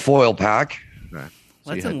 It was in a foil pack. Okay. So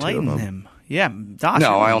Let's you had two of enlighten them. him. Yeah, Doss.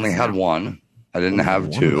 No, I only had one. I didn't have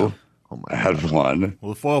one two. of them. Oh my I had one,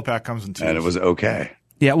 Well, the foil pack comes in two. and it was okay.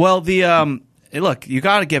 Yeah, well, look, you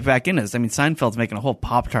got to get back into this. I mean, Seinfeld's making a whole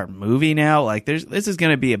Pop-Tart movie now. Like, this is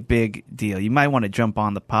going to be a big deal. You might want to jump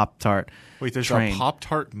on the Pop-Tart Wait, there's train. a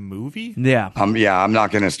Pop-Tart movie? Yeah. I'm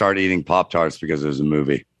not going to start eating Pop-Tarts because there's a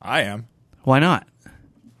movie. I am. Why not?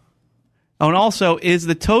 Oh, and also, is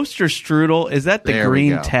the toaster strudel, is that the There we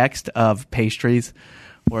green go. text of pastries?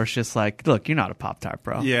 Where it's just like, look, you're not a Pop-Tart,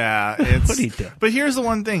 bro. Yeah, it's. What do you do? But here's the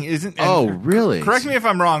one thing, isn't? Oh, really? Correct me if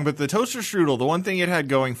I'm wrong, but the toaster strudel, the one thing it had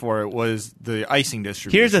going for it was the icing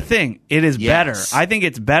distribution. Here's the thing. It is Yes. better. I think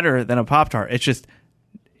it's better than a Pop-Tart. It's just,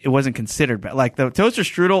 it wasn't considered better. Like, the toaster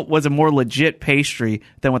strudel was a more legit pastry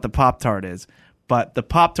than what the Pop-Tart is. But the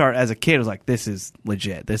Pop-Tart as a kid was like, this is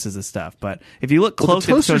legit. This is the stuff. But if you look Well, the close at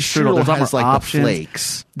the toaster toaster strudel, there's a lot has more like options. the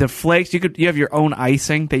flakes. The flakes, you have your own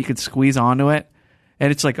icing that you could squeeze onto it.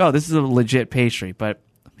 And it's like, oh, this is a legit pastry. But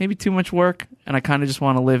maybe too much work. And I kind of just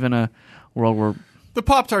want to live in a world where... The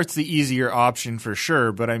Pop-Tart's the easier option for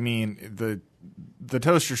sure, but I mean, the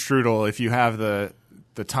toaster strudel, if you have the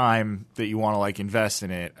time that you want to like invest in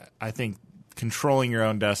it, I think controlling your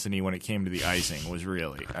own destiny when it came to the icing was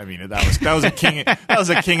really, I mean, that was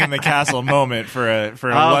a king in the castle moment for an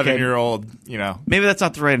 11-year-old, you know. Maybe that's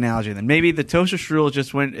not the right analogy then. Maybe the toaster strudel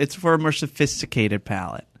just went, it's for a more sophisticated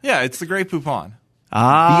palate. Yeah, it's the Grey Poupon.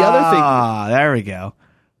 Ah, other thing- there we go.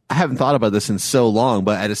 I haven't thought about this in so long,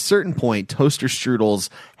 but at a certain point, toaster strudels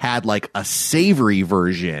had like a savory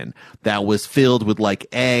version that was filled with like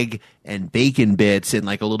egg and bacon bits and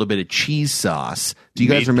like a little bit of cheese sauce. Do you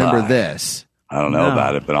guys Meat remember pie. this? I don't know No.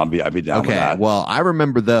 about it, but I'd be down with Okay, that. well, I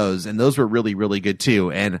remember those, and those were really, really good too.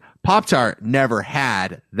 And Pop-Tart never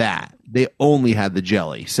had that. They only had the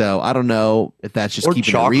jelly. So I don't know if that's just Or keeping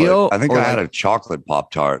chocolate. it real. I think or I had like- a chocolate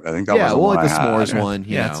Pop-Tart. I think that was yeah, the well, one like the I had. s'mores one,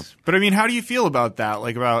 you know. it's- But I mean, how do you feel about that?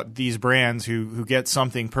 Like about these brands who get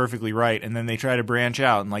something perfectly right and then they try to branch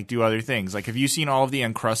out and like do other things. Like, have you seen all of the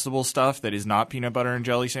Uncrustable stuff that is not peanut butter and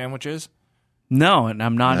jelly sandwiches? No, and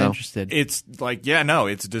I'm not No. interested. It's like, yeah, no,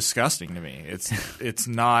 it's disgusting to me. It's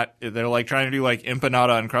not. They're like trying to do like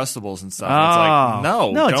empanada Uncrustables and stuff. And it's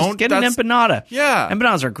like, no, just don't. get an that's- empanada. Yeah.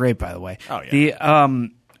 Empanadas are great, by the way. Oh, yeah.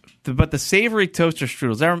 But the savory toaster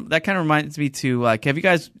strudels, that kind of reminds me to like, you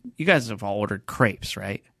guys have all ordered crepes,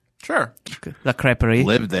 right? Sure. La creperie.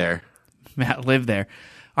 Lived there. Matt lived there.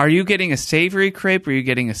 Are you getting a savory crepe or are you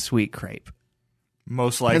getting a sweet crepe?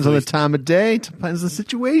 Most Depends on likely. the time of day. Depends on the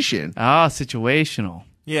situation. Ah, situational.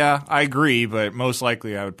 Yeah, I agree, but most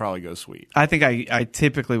likely I would probably go sweet. I think I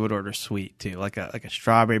typically would order sweet too, like a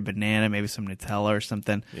strawberry banana, maybe some Nutella or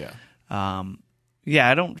something. Yeah. Yeah,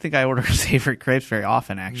 I don't think I order savory crepes very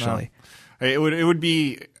often, actually. It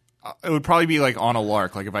would probably be like on a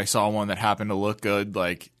lark. Like if I saw one that happened to look good,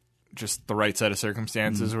 like just the right set of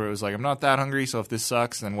circumstances where it was like, I'm not that hungry, so if this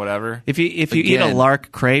sucks, then whatever. If you eat a Again-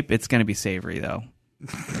 lark crepe, it's going to be savory though.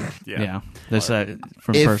 Yeah. Yeah, this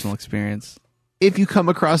from If- personal experience. If you come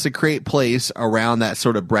across a crepe place around that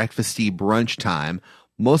sort of breakfasty brunch time,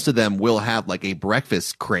 most of them will have like a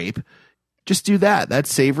breakfast crepe. Just do that.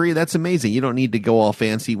 That's savory. That's amazing. You don't need to go all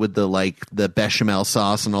fancy with the bechamel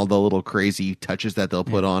sauce and all the little crazy touches that they'll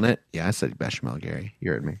put on it. Yeah, I said bechamel, Gary. You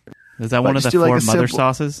heard me. Is that one of just the do like four a mother simple-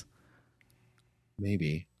 sauces?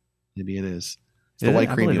 Maybe it is. It's Is the it? white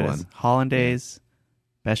I creamy believe it is. one. Hollandaise,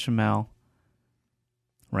 bechamel,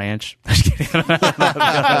 ranch. Just kidding.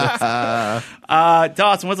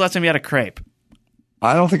 Dawson, when's the last time you had a crepe?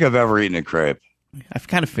 I don't think I've ever eaten a crepe. I've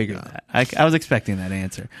kind of figured that. I was expecting that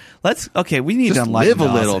answer. We need Just to enlighten live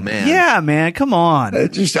a little, Dawson. man. Yeah, man, come on.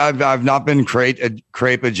 I've not been crepe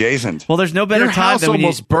adjacent. Well, there's no better Your time house than when you.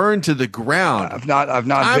 almost burned to the ground. I've not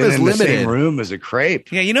Time been is in the limited. same room as a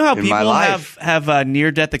crepe. Yeah, you know how in my people life. have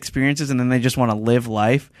near death experiences and then they just want to live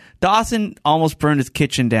life. Dawson almost burned his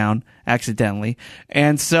kitchen down accidentally,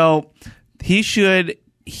 and so he should.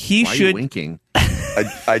 He Why are you should. winking?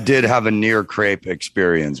 I did have a near crepe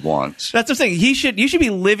experience once. That's what I'm saying. You should be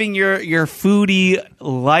living your foodie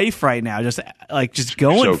life right now. Just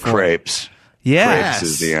going So for it. crepes. Yeah. Crepes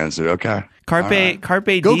is the answer. Okay.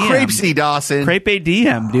 Carpe Go diem. Crepesy, Dawson. Crepe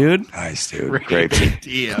diem, dude. Nice, dude. Crepes.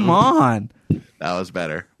 Diem. Come on. That was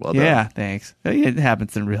better. Well done. Yeah, thanks. It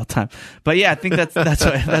happens in real time. But yeah, I think that's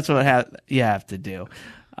what you have to do.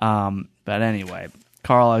 But anyway,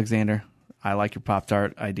 Carl Alexander, I like your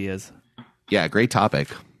Pop-Tart ideas. Yeah, great topic.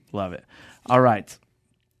 Love it. All right.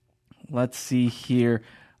 Let's see here.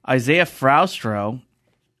 Isaiah Fraustro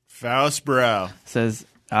says,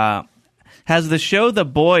 has the show The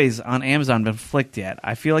Boys on Amazon been flicked yet?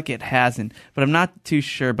 I feel like it hasn't, but I'm not too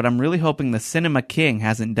sure. But I'm really hoping the Cinema King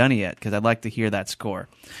hasn't done it yet because I'd like to hear that score.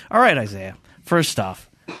 All right, Isaiah. First off,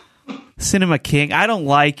 Cinema King, I don't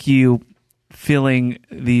like you filling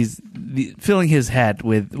his head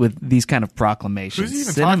with these kind of proclamations. Who's he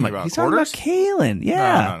even talking about? He's Quarters? talking about Kalen.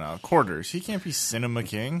 Yeah. No. Quarters. He can't be Cinema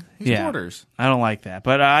King. He's Quarters. I don't like that.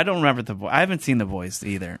 But I don't remember The Boys. I haven't seen The Boys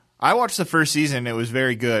either. I watched the first season. It was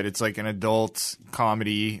very good. It's like an adult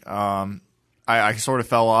comedy. I sort of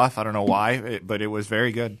fell off. I don't know why, but it was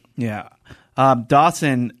very good. Yeah.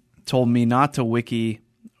 Dawson told me not to wiki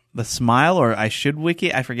the Smile, or I should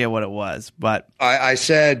wiki. I forget what it was, but I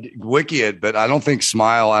said wiki it, but I don't think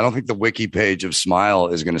the wiki page of Smile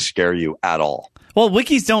is going to scare you at all. well,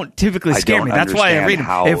 wikis don't typically scare me. That's why I read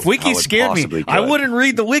them. If wikis scared me, I wouldn't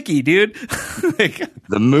read the wiki, dude.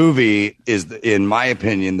 The movie is, in my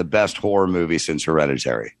opinion, the best horror movie since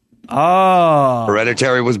Hereditary. Oh,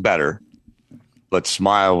 Hereditary was better, but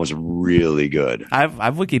Smile was really good. I've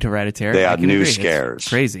wikied Hereditary. They I had can new agree. scares. It's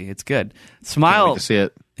crazy. It's good. Can't Smile. wait to see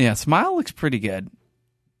it. Yeah, Smile looks pretty good.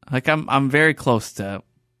 Like I'm very close to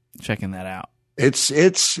checking that out. It's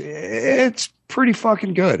pretty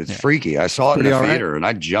fucking good. It's freaky. I saw it in the theater and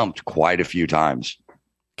I jumped quite a few times.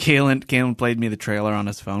 Kalen played me the trailer on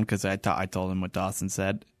his phone because I told him what Dawson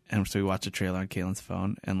said, and so we watched the trailer on Kalen's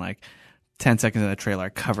phone, and like 10 seconds of the trailer, I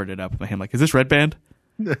covered it up with him like, is this Red Band?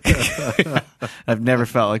 I've never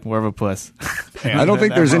felt like more of a puss. I don't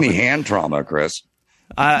think there's any hand trauma, Chris.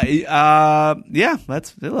 Yeah,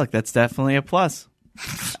 that's definitely a plus.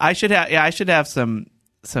 I should have some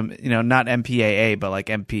not MPAA but like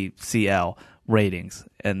MPCL ratings,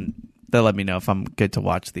 and they'll let me know if I'm good to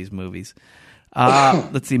watch these movies.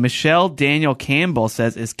 Let's see. Michelle Daniel Campbell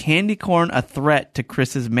says, is candy corn a threat to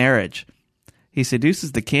Chris's marriage? He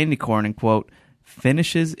seduces the candy corn and, quote,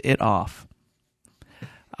 finishes it off.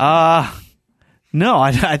 No,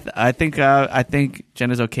 I think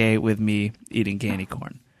Jen is okay with me eating candy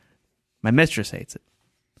corn. My mistress hates it.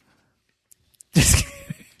 Just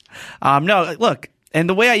kidding. No, look, and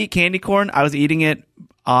the way I eat candy corn, I was eating it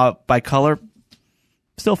by color.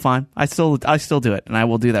 Still fine. I still do it, and I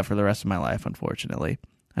will do that for the rest of my life. Unfortunately,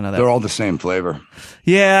 I know that they're all the same flavor.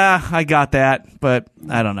 Yeah, I got that, but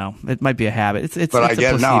I don't know. It might be a habit. But I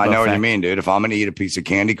get no. I know what you mean, dude. If I'm gonna eat a piece of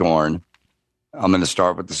candy corn, I'm gonna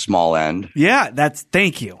start with the small end. Yeah,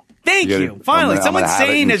 thank you. Finally, someone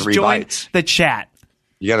sane has joined the chat.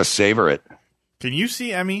 You got to savor it. Can you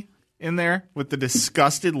see Emmy in there with the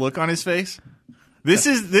disgusted look on his face? This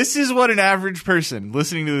is what an average person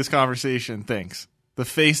listening to this conversation thinks. The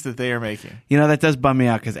face that they are making. You know, that does bum me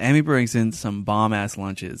out because Emmy brings in some bomb ass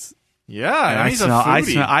lunches. Yeah, Emmy's a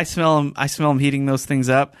foodie. I smell him heating those things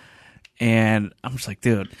up, and I'm just like,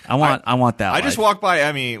 dude, I want that. I just walk by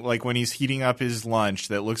Emmy like when he's heating up his lunch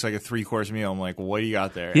that looks like a 3-course meal. I'm like, well, what do you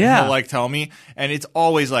got there? Yeah, and he'll like tell me, and it's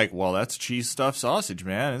always like, well, that's cheese stuffed sausage,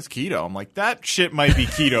 man. It's keto. I'm like, that shit might be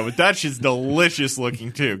keto, but that shit's delicious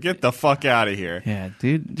looking too. Get the fuck out of here. Yeah,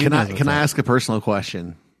 dude. Can I ask a personal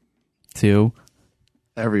question? To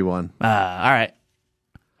everyone. All right.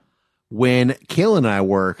 When Kayla and I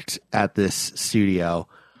worked at this studio,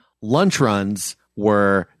 lunch runs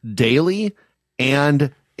were daily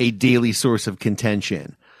and a daily source of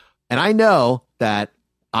contention. And I know that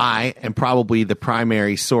I am probably the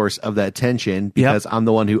primary source of that tension because I'm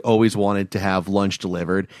the one who always wanted to have lunch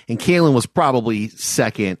delivered. And Kaylin was probably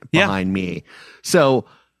second behind me. So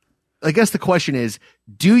I guess the question is,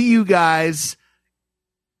 do you guys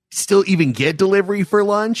still even get delivery for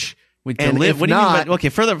lunch? What do you mean? Okay,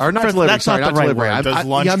 that's not the right word. Does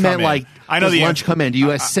lunch come in? Like, I know does the lunch come in? Do you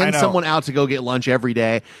guys send someone out to go get lunch every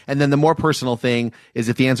day? And then the more personal thing is,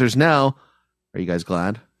 if the answer is no, are you guys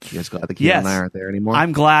glad? You guys glad that Keith and I aren't there anymore?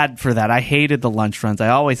 I'm glad for that. I hated the lunch runs. I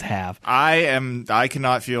always have. I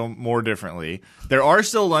cannot feel more differently. There are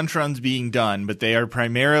still lunch runs being done, but they are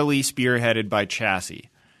primarily spearheaded by Chassis.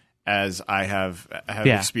 as I have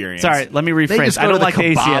Yeah. experienced. Sorry, let me They rephrase. just I go to don't the like the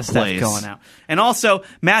kebab ACS stuff place. going out. And also,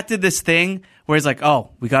 Matt did this thing where he's like,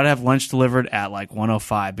 "Oh, we got to have lunch delivered at like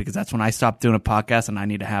 1:05 because that's when I stop doing a podcast and I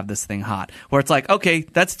need to have this thing hot." Where it's like, "Okay,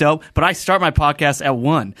 that's dope," but I start my podcast at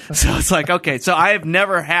 1, so it's like, okay, so I have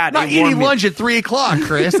never had Not a warm eating meal. lunch at 3:00,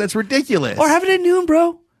 Chris. That's ridiculous. Or have it at noon,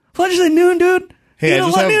 bro. Lunch is at noon, dude. Hey, You I know,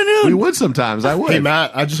 just let me have- at we noon. would sometimes. I would. Hey,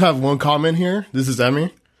 Matt, I just have one comment here. This is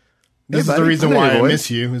Emmy. This is buddy. the reason Hey, why I boy.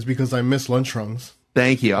 miss you, is because I miss lunch runs.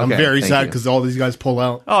 Thank you. I'm Okay, very thank sad you. because all these guys pull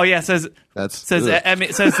out. Oh yeah, says That's says ugh.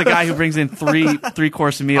 Emmett, says the guy who brings in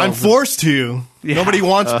three-course meals. I'm forced to. Yeah. Nobody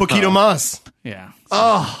wants poquito mas. Yeah.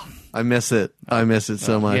 Oh, I miss it. I miss it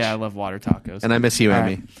so much. Yeah, I love water tacos. And I miss you, All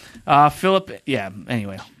Emmy. right. Philip, yeah,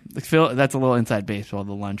 anyway. Phil, that's a little inside baseball,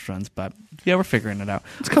 the lunch runs, but yeah, we're figuring it out.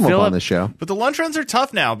 Let's come up on this show. But the lunch runs are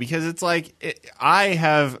tough now because it's like I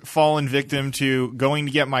have fallen victim to going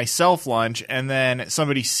to get myself lunch, and then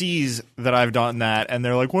somebody sees that I've done that, and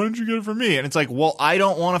they're like, "Why didn't you get it for me?" And it's like, well, I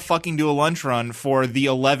don't want to fucking do a lunch run for the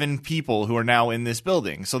 11 people who are now in this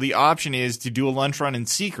building. So the option is to do a lunch run in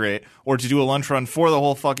secret, or to do a lunch run for the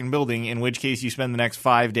whole fucking building. In which case, you spend the next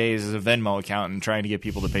 5 days as a Venmo accountant trying to get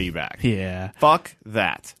people to pay you back. Yeah. Fuck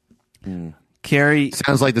that. Carrie,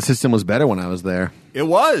 Sounds like the system was better when I was there, It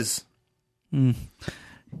was.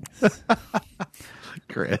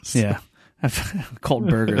 Chris. yeah. Cold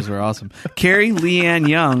burgers were awesome. Carrie Leanne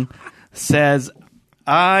Young says,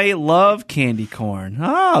 I love candy corn.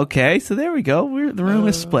 Oh, okay. So there we go. The room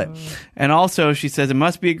is split. And also, she says, it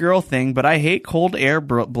must be a girl thing, but I hate cold air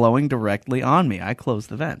blowing directly on me. I close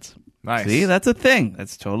the vents. Nice. See, that's a thing.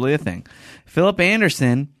 That's totally a thing. Philip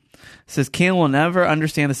Anderson says, Kayla will never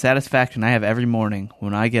understand the satisfaction I have every morning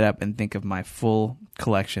when I get up and think of my full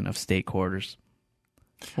collection of steak quarters.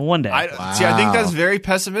 Well, one day. See, I think that's very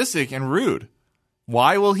pessimistic and rude.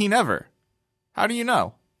 Why will he never? How do you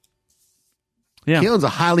know? Yeah. Keelan's a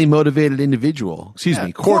highly motivated individual. Excuse Yeah,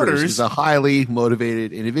 me. Quarters Quarters. is a highly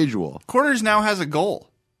motivated individual. Quarters now has a goal.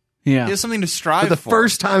 Yeah. He has something to strive For the for.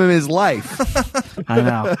 first time in his life. I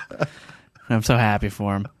know. I'm so happy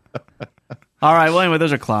for him. All right. Well, anyway,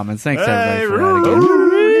 those are comments. Thanks, everybody, for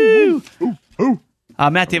that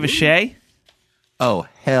again. Matt, do you have a Shay? Oh,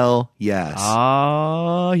 hell yes.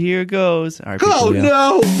 Oh, here goes. All right, Oh, people,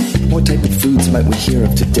 no. What type of foods might we hear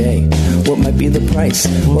of today? What might be the price?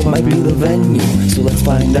 What might be the venue? So let's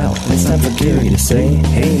find out. It's time for Gary to say,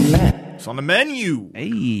 hey, Matt. It's on the menu.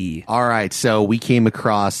 Hey. All right, so we came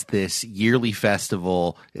across this yearly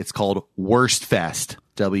festival. It's called Wurst Fest,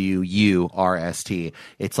 WURST.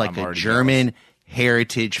 It's like I'm a already German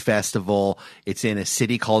heritage festival. It's in a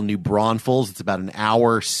city called New Braunfels. It's about an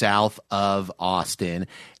hour south of Austin.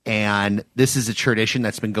 And this is a tradition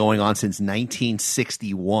that's been going on since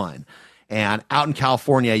 1961. And out in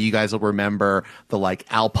California, you guys will remember the like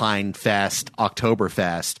Alpine Fest,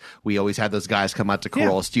 Oktoberfest. We always had those guys come out to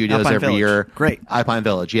Corolla Studios Alpine every Village. year. Great. Alpine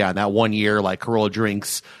Village, yeah. And that one year, like Corolla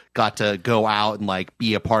Drinks got to go out and like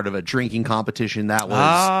be a part of a drinking competition. That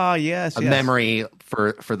was Yes. a memory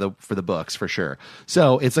for the books for sure.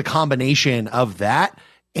 So it's a combination of that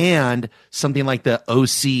and something like the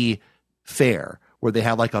OC Fair, where they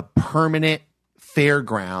have like a permanent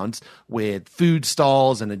fairgrounds with food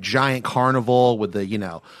stalls and a giant carnival with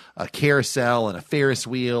the, a carousel and a Ferris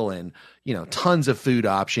wheel and, tons of food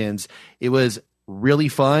options. It was really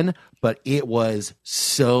fun, but it was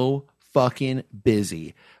so fucking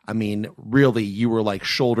busy. I mean, really, you were like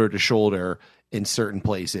shoulder to shoulder in certain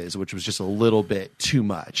places, which was just a little bit too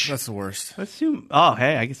much. That's the worst. Oh,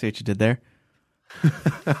 hey, I can see what you did there.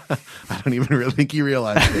 I don't even really think you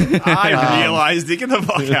realized it. I realized it. Get the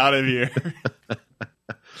fuck out of here.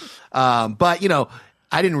 But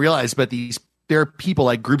I didn't realize, but there are people,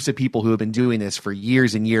 like groups of people who have been doing this for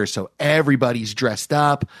years and years. So everybody's dressed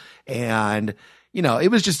up and,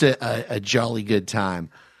 it was just a jolly good time.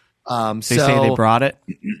 They say they brought it.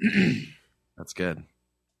 That's good.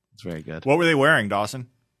 That's very good. What were they wearing, Dawson?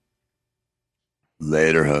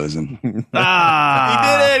 Later, hosen. He did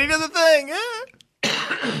it. He did the thing.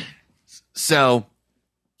 Yeah. So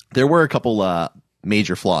there were a couple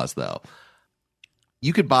major flaws, though.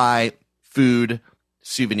 You could buy food,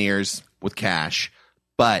 souvenirs with cash,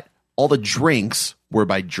 but all the drinks were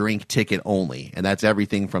by drink ticket only. And that's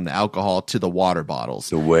everything from the alcohol to the water bottles.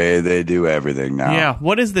 The way they do everything now. Yeah.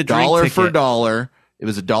 What is the drink Dollar ticket? for dollar. It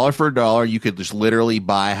was $1 for $1. You could just literally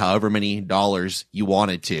buy however many dollars you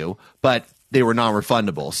wanted to, but they were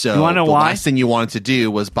non-refundable. So You wanna know the why? last thing you wanted to do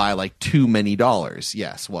was buy like too many dollars.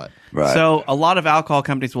 Yes, what? Right. So a lot of alcohol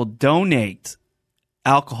companies will donate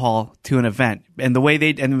alcohol to an event, and when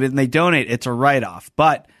they donate, it's a write-off.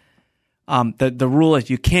 But the rule is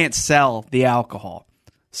you can't sell the alcohol.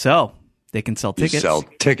 So they can sell You tickets. sell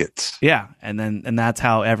tickets. Yeah, and that's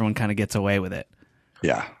how everyone kind of gets away with it.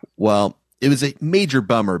 Yeah. Well, it was a major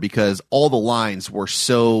bummer because all the lines were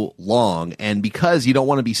so long, and because you don't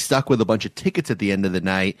want to be stuck with a bunch of tickets at the end of the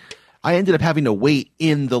night, I ended up having to wait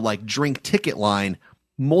in the like drink ticket line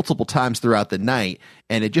multiple times throughout the night,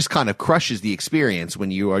 and it just kind of crushes the experience when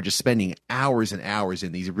you are just spending hours and hours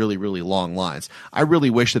in these really, really long lines. I really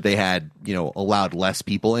wish that they had, allowed less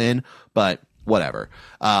people in, but whatever.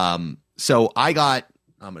 So I'm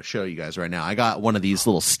going to show you guys right now. I got one of these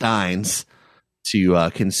little steins to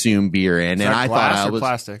consume beer in, and I thought I was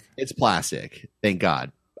plastic. It's plastic, thank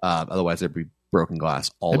God. Otherwise, there'd be broken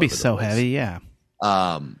glass all It'd be over the so place. heavy, yeah.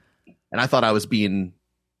 And I thought I was being,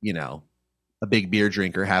 a big beer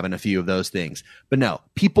drinker, having a few of those things. But no,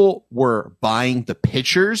 people were buying the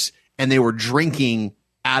pitchers and they were drinking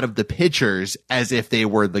out of the pitchers as if they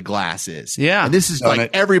were the glasses. Yeah. And this is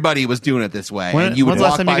everybody was doing it this way. And you would when's the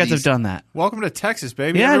last walk time by you guys these- have done that? Welcome to Texas,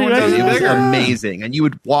 baby. Yeah, Everyone dude, does I it do. It was bigger. amazing. And you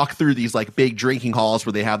would walk through these like big drinking halls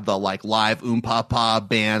where they have the like live Pa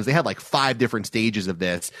bands. They had like 5 different stages of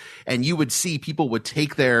this. And you would see people would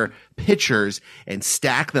take their pitchers and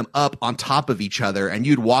stack them up on top of each other. And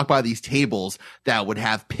you'd walk by these tables that would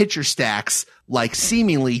have pitcher stacks like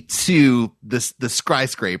seemingly to the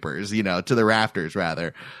skyscrapers, to the rafters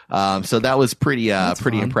rather. So that was pretty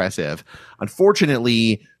fun. impressive.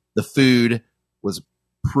 Unfortunately, the food was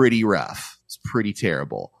pretty rough. It's pretty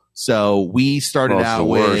terrible. So we started Well, it's out the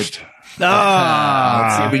with, worst.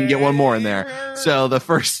 let's see if we can get one more in there. So the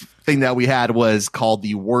first thing that we had was called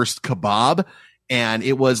the worst kebab. And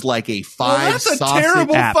it was like a 5 that's a sausage.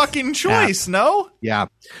 terrible App. fucking choice, no? Yeah.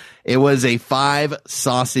 It was a 5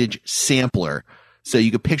 sausage sampler. So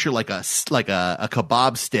you could picture like a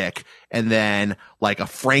kebab stick and then like a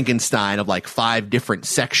Frankenstein of like 5 different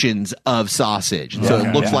sections of sausage. So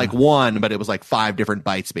it looks like one, but it was like 5 different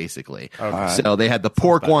bites basically. Okay. So they had the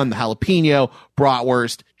pork one, the jalapeno,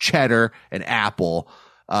 bratwurst, cheddar, and apple.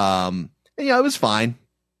 And it was fine.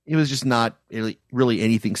 It was just not really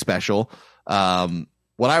anything special.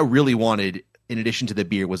 What I really wanted in addition to the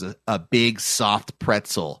beer was a big soft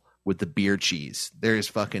pretzel with the beer cheese. There is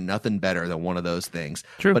fucking nothing better than one of those things.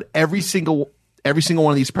 True. But every single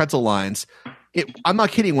one of these pretzel lines, I'm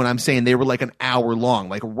not kidding when I'm saying they were like an hour long,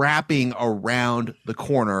 like wrapping around the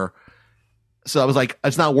corner. So I was like,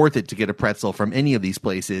 it's not worth it to get a pretzel from any of these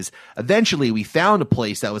places. Eventually, we found a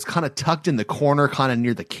place that was kind of tucked in the corner, kind of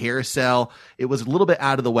near the carousel. It was a little bit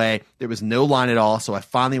out of the way. There was no line at all. So I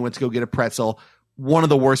finally went to go get a pretzel. One of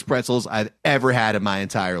the worst pretzels I've ever had in my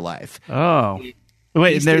entire life. Oh.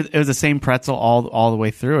 Wait, it was the same pretzel all the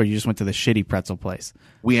way through, or you just went to the shitty pretzel place?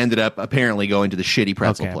 We ended up apparently going to the shitty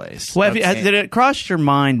pretzel place. Well, did it cross your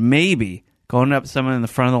mind maybe going up to someone in the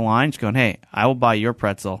front of the line, just going, hey, I will buy your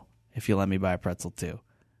pretzel if you let me buy a pretzel too?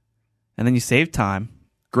 And then you save time.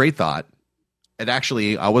 Great thought. And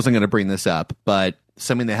actually, I wasn't going to bring this up, but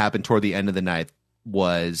something that happened toward the end of the night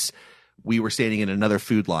was we were standing in another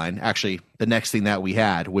food line. Actually, the next thing that we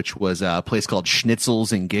had, which was a place called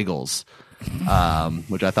Schnitzels and Giggles,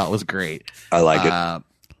 which I thought was great. I like it.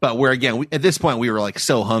 But at this point, we were like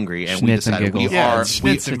so hungry, and we Schnitz and decided we giggles. Yeah, are. it's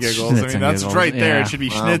Schnitz and it's Giggles. Schnitz I mean, and that's Giggles, right there. yeah. It should be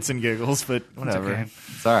Schnitz and Giggles, but whatever. Okay.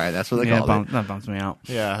 It's all right. That's what they Yeah, called it. that bumps me out.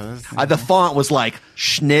 Yeah. The font was like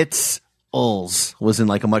Schnitzels, was in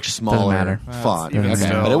like a much smaller matter. font. Even Okay,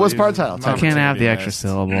 still, but it was even- part title. I can't have the extra Nice.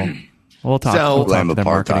 syllable. We'll talk. So- we'll talk Blame to the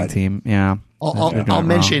marketing apartheid. team. Yeah, I'll They're doing it wrong.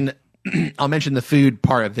 mention I'll mention the food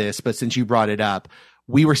part of this, but since you brought it up,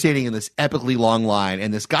 we were standing in this epically long line,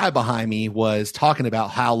 and this guy behind me was talking about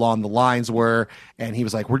how long the lines were, and he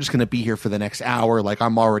was like, "We're just going to be here for the next hour. Like,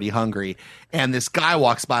 I'm already hungry." And this guy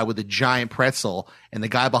walks by with a giant pretzel, and the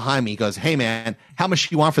guy behind me goes, "Hey, man, how much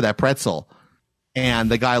do you want for that pretzel?" And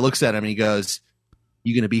the guy looks at him and he goes,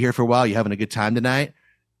 "You going to be here for a while? You having a good time tonight?"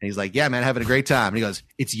 And he's like, "Yeah, man, having a great time." And he goes,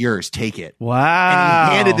 "It's yours. Take it." Wow. And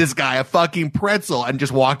he handed this guy a fucking pretzel and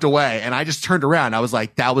just walked away. And I just turned around. I was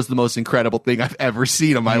like, that was the most incredible thing I've ever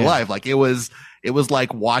seen in my life. Like it was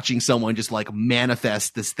like watching someone just like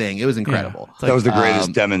manifest this thing. It was incredible. It's That was the like,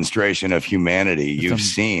 greatest demonstration of humanity you've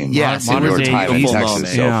seen. Yes, in modern your day time in beautiful Texas moment.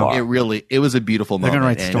 so Yeah. far. It was a beautiful They're moment. gonna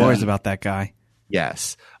write And, stories about that guy.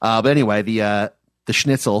 Yes. But anyway, the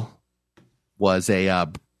schnitzel was a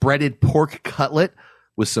breaded pork cutlet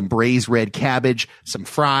with some braised red cabbage, some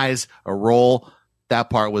fries, a roll. That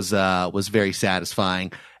part was very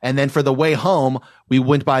satisfying. And then for the way home, we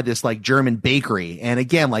went by this like German bakery. And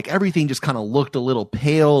again, like everything just kind of looked a little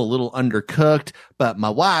pale, a little undercooked. But my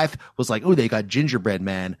wife was like, "Oh, they got gingerbread,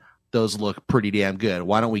 man. Those look pretty damn good.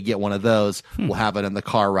 Why don't we get one of those? We'll have it in the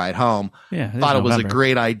car ride home." Yeah, it is Thought it was a November.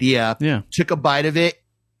 great idea. Yeah. Took a bite of it.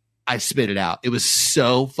 I spit it out. It was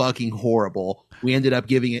so fucking horrible. We ended up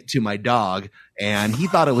giving it to my dog, and he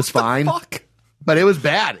thought it was fine. But it was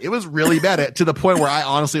bad. It was really bad to the point where I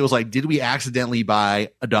honestly was like, did we accidentally buy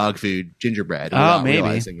a dog food gingerbread? Oh, maybe.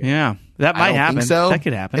 Realizing it? Yeah. That might happen. So. That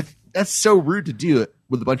could happen. That's so rude to do it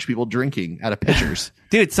with a bunch of people drinking out of pitchers.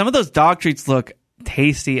 Dude, some of those dog treats look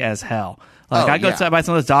tasty as hell. Like, I go outside by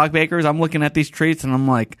some of those dog bakers. I'm looking at these treats, and I'm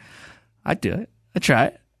like, I'd do it. I'd try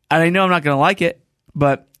it. And I know I'm not going to like it,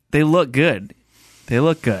 but they look good. They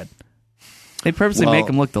look good. They purposely make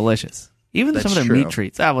them look delicious. Even some of their meat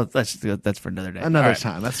treats. That's for another day. Another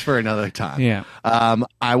time. That's for another time. Yeah.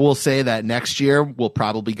 I will say that next year we'll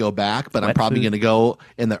probably go back, but I'm probably going to go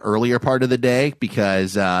in the earlier part of the day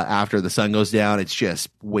because after the sun goes down, it's just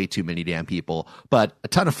way too many damn people. But a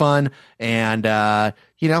ton of fun, and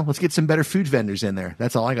let's get some better food vendors in there.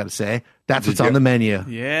 That's all I got to say. That's what's on the menu.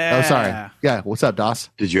 Yeah. Oh, sorry. Yeah. What's up, Doss?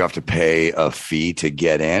 Did you have to pay a fee to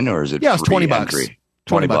get in, or is it? Yeah, it was free $20. Entry?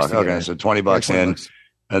 $20. Okay, so $20 in,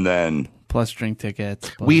 and then. Plus drink tickets.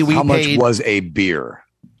 Plus. We How much paid, was a beer?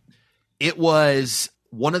 It was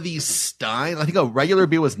one of these Stein. I think a regular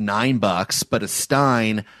beer was $9, but a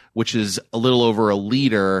Stein, which is a little over a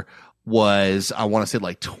liter, was I want to say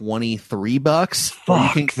like $23.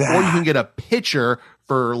 Or you can get a pitcher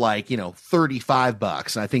for like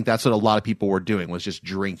 $35. And I think that's what a lot of people were doing, was just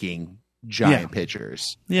drinking giant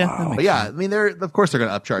pitchers. Yeah, wow. But yeah, I mean, of course they're going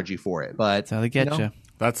to upcharge you for it, but that's how they get you.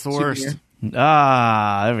 That's the worst.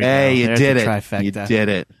 There we go. Hey, you There's did the it. Trifecta. You did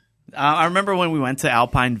it. I remember when we went to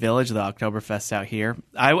Alpine Village, the Oktoberfest out here.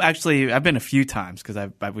 I've been a few times because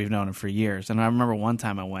we've known him for years, and I remember one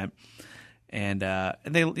time I went, and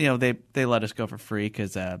they let us go for free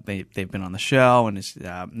because they've been on the show, and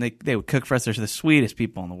they would cook for us. They're the sweetest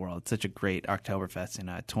people in the world. It's such a great Oktoberfest in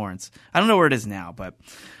Torrance. I don't know where it is now, but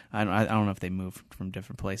I don't know if they moved from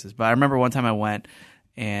different places. But I remember one time I went,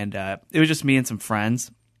 and it was just me and some friends.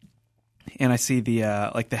 And I see the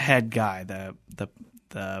head guy, the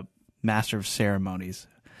master of ceremonies,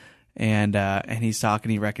 and he's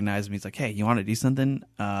talking. He recognized me. He's like, "Hey, you want to do something?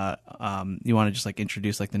 You want to just like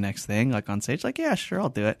introduce like the next thing like on stage?" Like, "Yeah, sure, I'll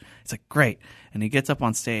do it." He's like, "Great!" And he gets up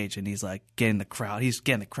on stage and he's like getting the crowd. He's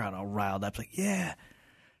getting the crowd all riled up. He's like, "Yeah,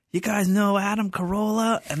 you guys know Adam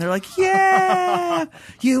Carolla?" And they're like, "Yeah,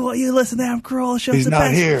 you listen to Adam Carolla show. He's the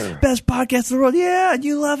not here. Best podcast in the world. Yeah, and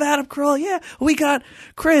you love Adam Carolla. Yeah, we got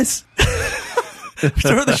Chris."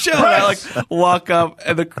 Start the show, and I like walk up,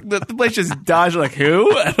 and the place just dodged. Like,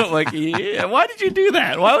 who? And I'm like, yeah. Why did you do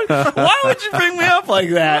that? Why would you bring me up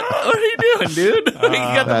like that? What are you doing, dude? You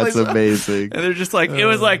got the That's place amazing. And they're just like, it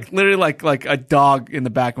was like literally like a dog in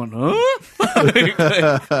the back went, huh?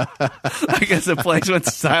 I guess the place went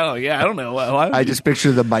silent. Yeah, I don't know. Why I just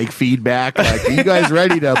picture the mic feedback. Like, are you guys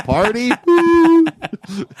ready to party?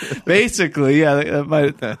 Basically,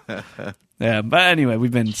 yeah. Yeah, but anyway, we've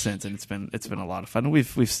been since, and it's been a lot of fun.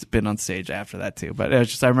 We've been on stage after that too. But it was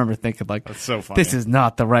just I remember thinking like, that's so funny. This is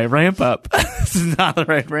not the right ramp up. This is not the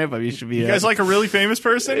right ramp up. You should be. You guys like a really famous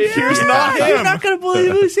person? Yeah, Here's not him. You're not gonna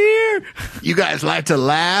believe who's here. You guys like to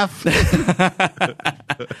laugh?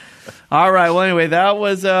 All right. Well, anyway, that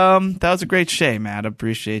was a great show, Matt.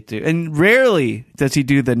 Appreciate it. And rarely does he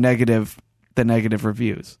do the negative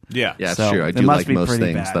reviews. Yeah, it's so true. I it do must like be most pretty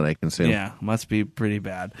things bad. that I consume. Yeah, must be pretty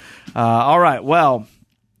bad. All right. Well,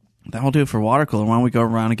 that'll do it for Water Cooler. Why don't we go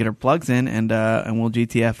around and get our plugs in, and we'll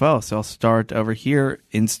GTFO. So I'll start over here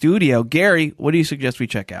in studio. Gary, what do you suggest we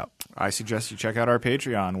check out? I suggest you check out our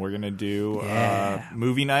Patreon. We're going to do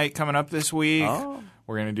movie night coming up this week. Oh.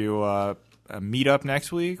 We're going to do a meetup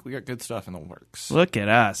next week. We got good stuff in the works. Look at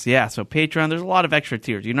us. Yeah, so Patreon, there's a lot of extra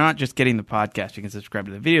tiers. You're not just getting the podcast. You can subscribe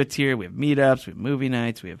to the video tier. We have meetups. We have movie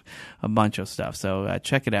nights. We have a bunch of stuff. So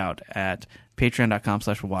check it out at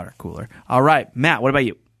patreon.com/watercooler. All right, Matt, what about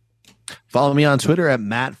you? Follow me on Twitter at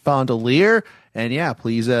Matt Fondelier. And yeah,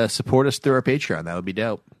 please support us through our Patreon. That would be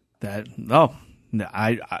dope.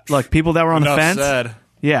 I look, people that were on Enough the fence. said.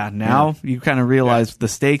 Yeah, now you kind of realize the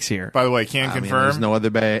stakes here. By the way, can I mean, confirm. there's no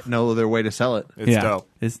other way to sell it. It's dope.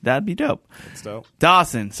 That'd be dope. It's dope.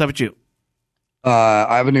 Dawson, what's up with you?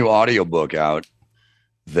 I have a new audiobook out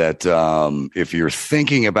that if you're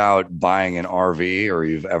thinking about buying an RV or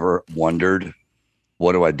you've ever wondered,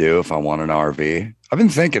 what do I do if I want an RV? I've been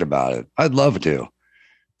thinking about it. I'd love to.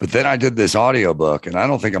 But then I did this audiobook, and I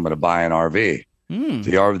don't think I'm going to buy an RV.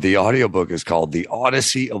 The audiobook is called The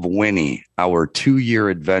Odyssey of Winnie, Our 2-Year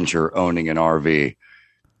Adventure Owning an RV.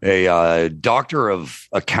 A doctor of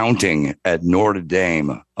accounting at Notre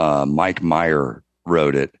Dame, Mike Meyer,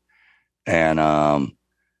 wrote it. And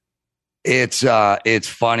it's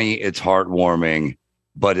funny, it's heartwarming,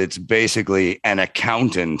 but it's basically an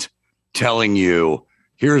accountant telling you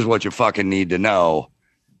here's what you fucking need to know.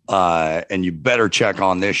 And you better check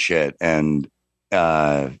on this shit. And,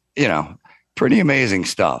 pretty amazing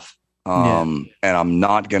stuff. And I'm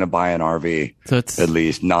not going to buy an RV, So it's at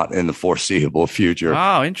least not in the foreseeable future.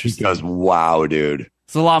 Oh, interesting. Because wow, dude.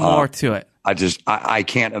 There's a lot more to it. I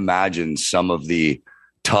can't imagine some of the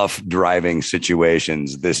tough driving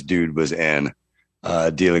situations this dude was in,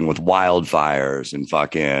 dealing with wildfires and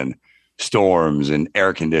fucking storms and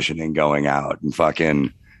air conditioning going out and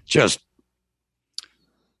fucking just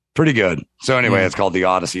pretty good. So anyway, It's called The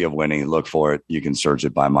Odyssey of Winning. Look for it. You can search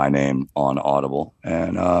it by my name on Audible.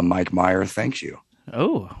 And Mike Meyer thanks you.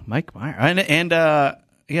 Oh, Mike Meyer.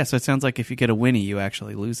 So it sounds like if you get a Winnie, you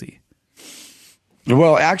actually lose it.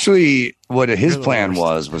 Well, actually, what his plan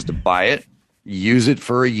was to buy it, use it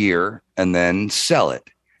for a year, and then sell it.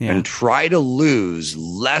 Yeah. And try to lose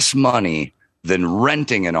less money than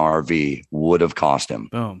renting an RV would have cost him.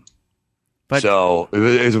 Boom. So it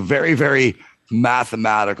was a very, very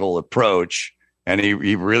mathematical approach, and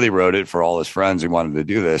he really wrote it for all his friends who wanted to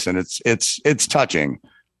do this, and it's touching.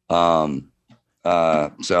 So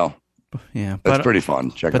yeah, it's pretty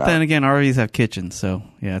fun. Check it out. But then again, RVs have kitchens, so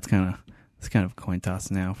yeah, it's kind of a coin toss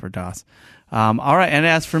now for DOS. All right, and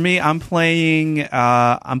as for me, I'm playing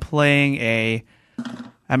at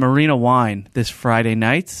Marina Wine this Friday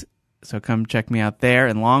night. So come check me out there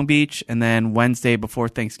in Long Beach. And then Wednesday before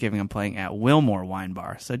Thanksgiving, I'm playing at Wilmore Wine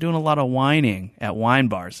Bar. So doing a lot of whining at wine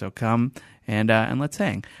bars. So come and let's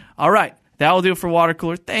hang. All right. That will do it for Water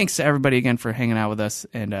Cooler. Thanks to everybody again for hanging out with us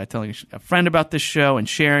and telling a friend about this show and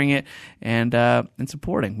sharing it and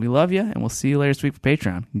supporting. We love you, and we'll see you later this week for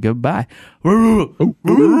Patreon. Goodbye.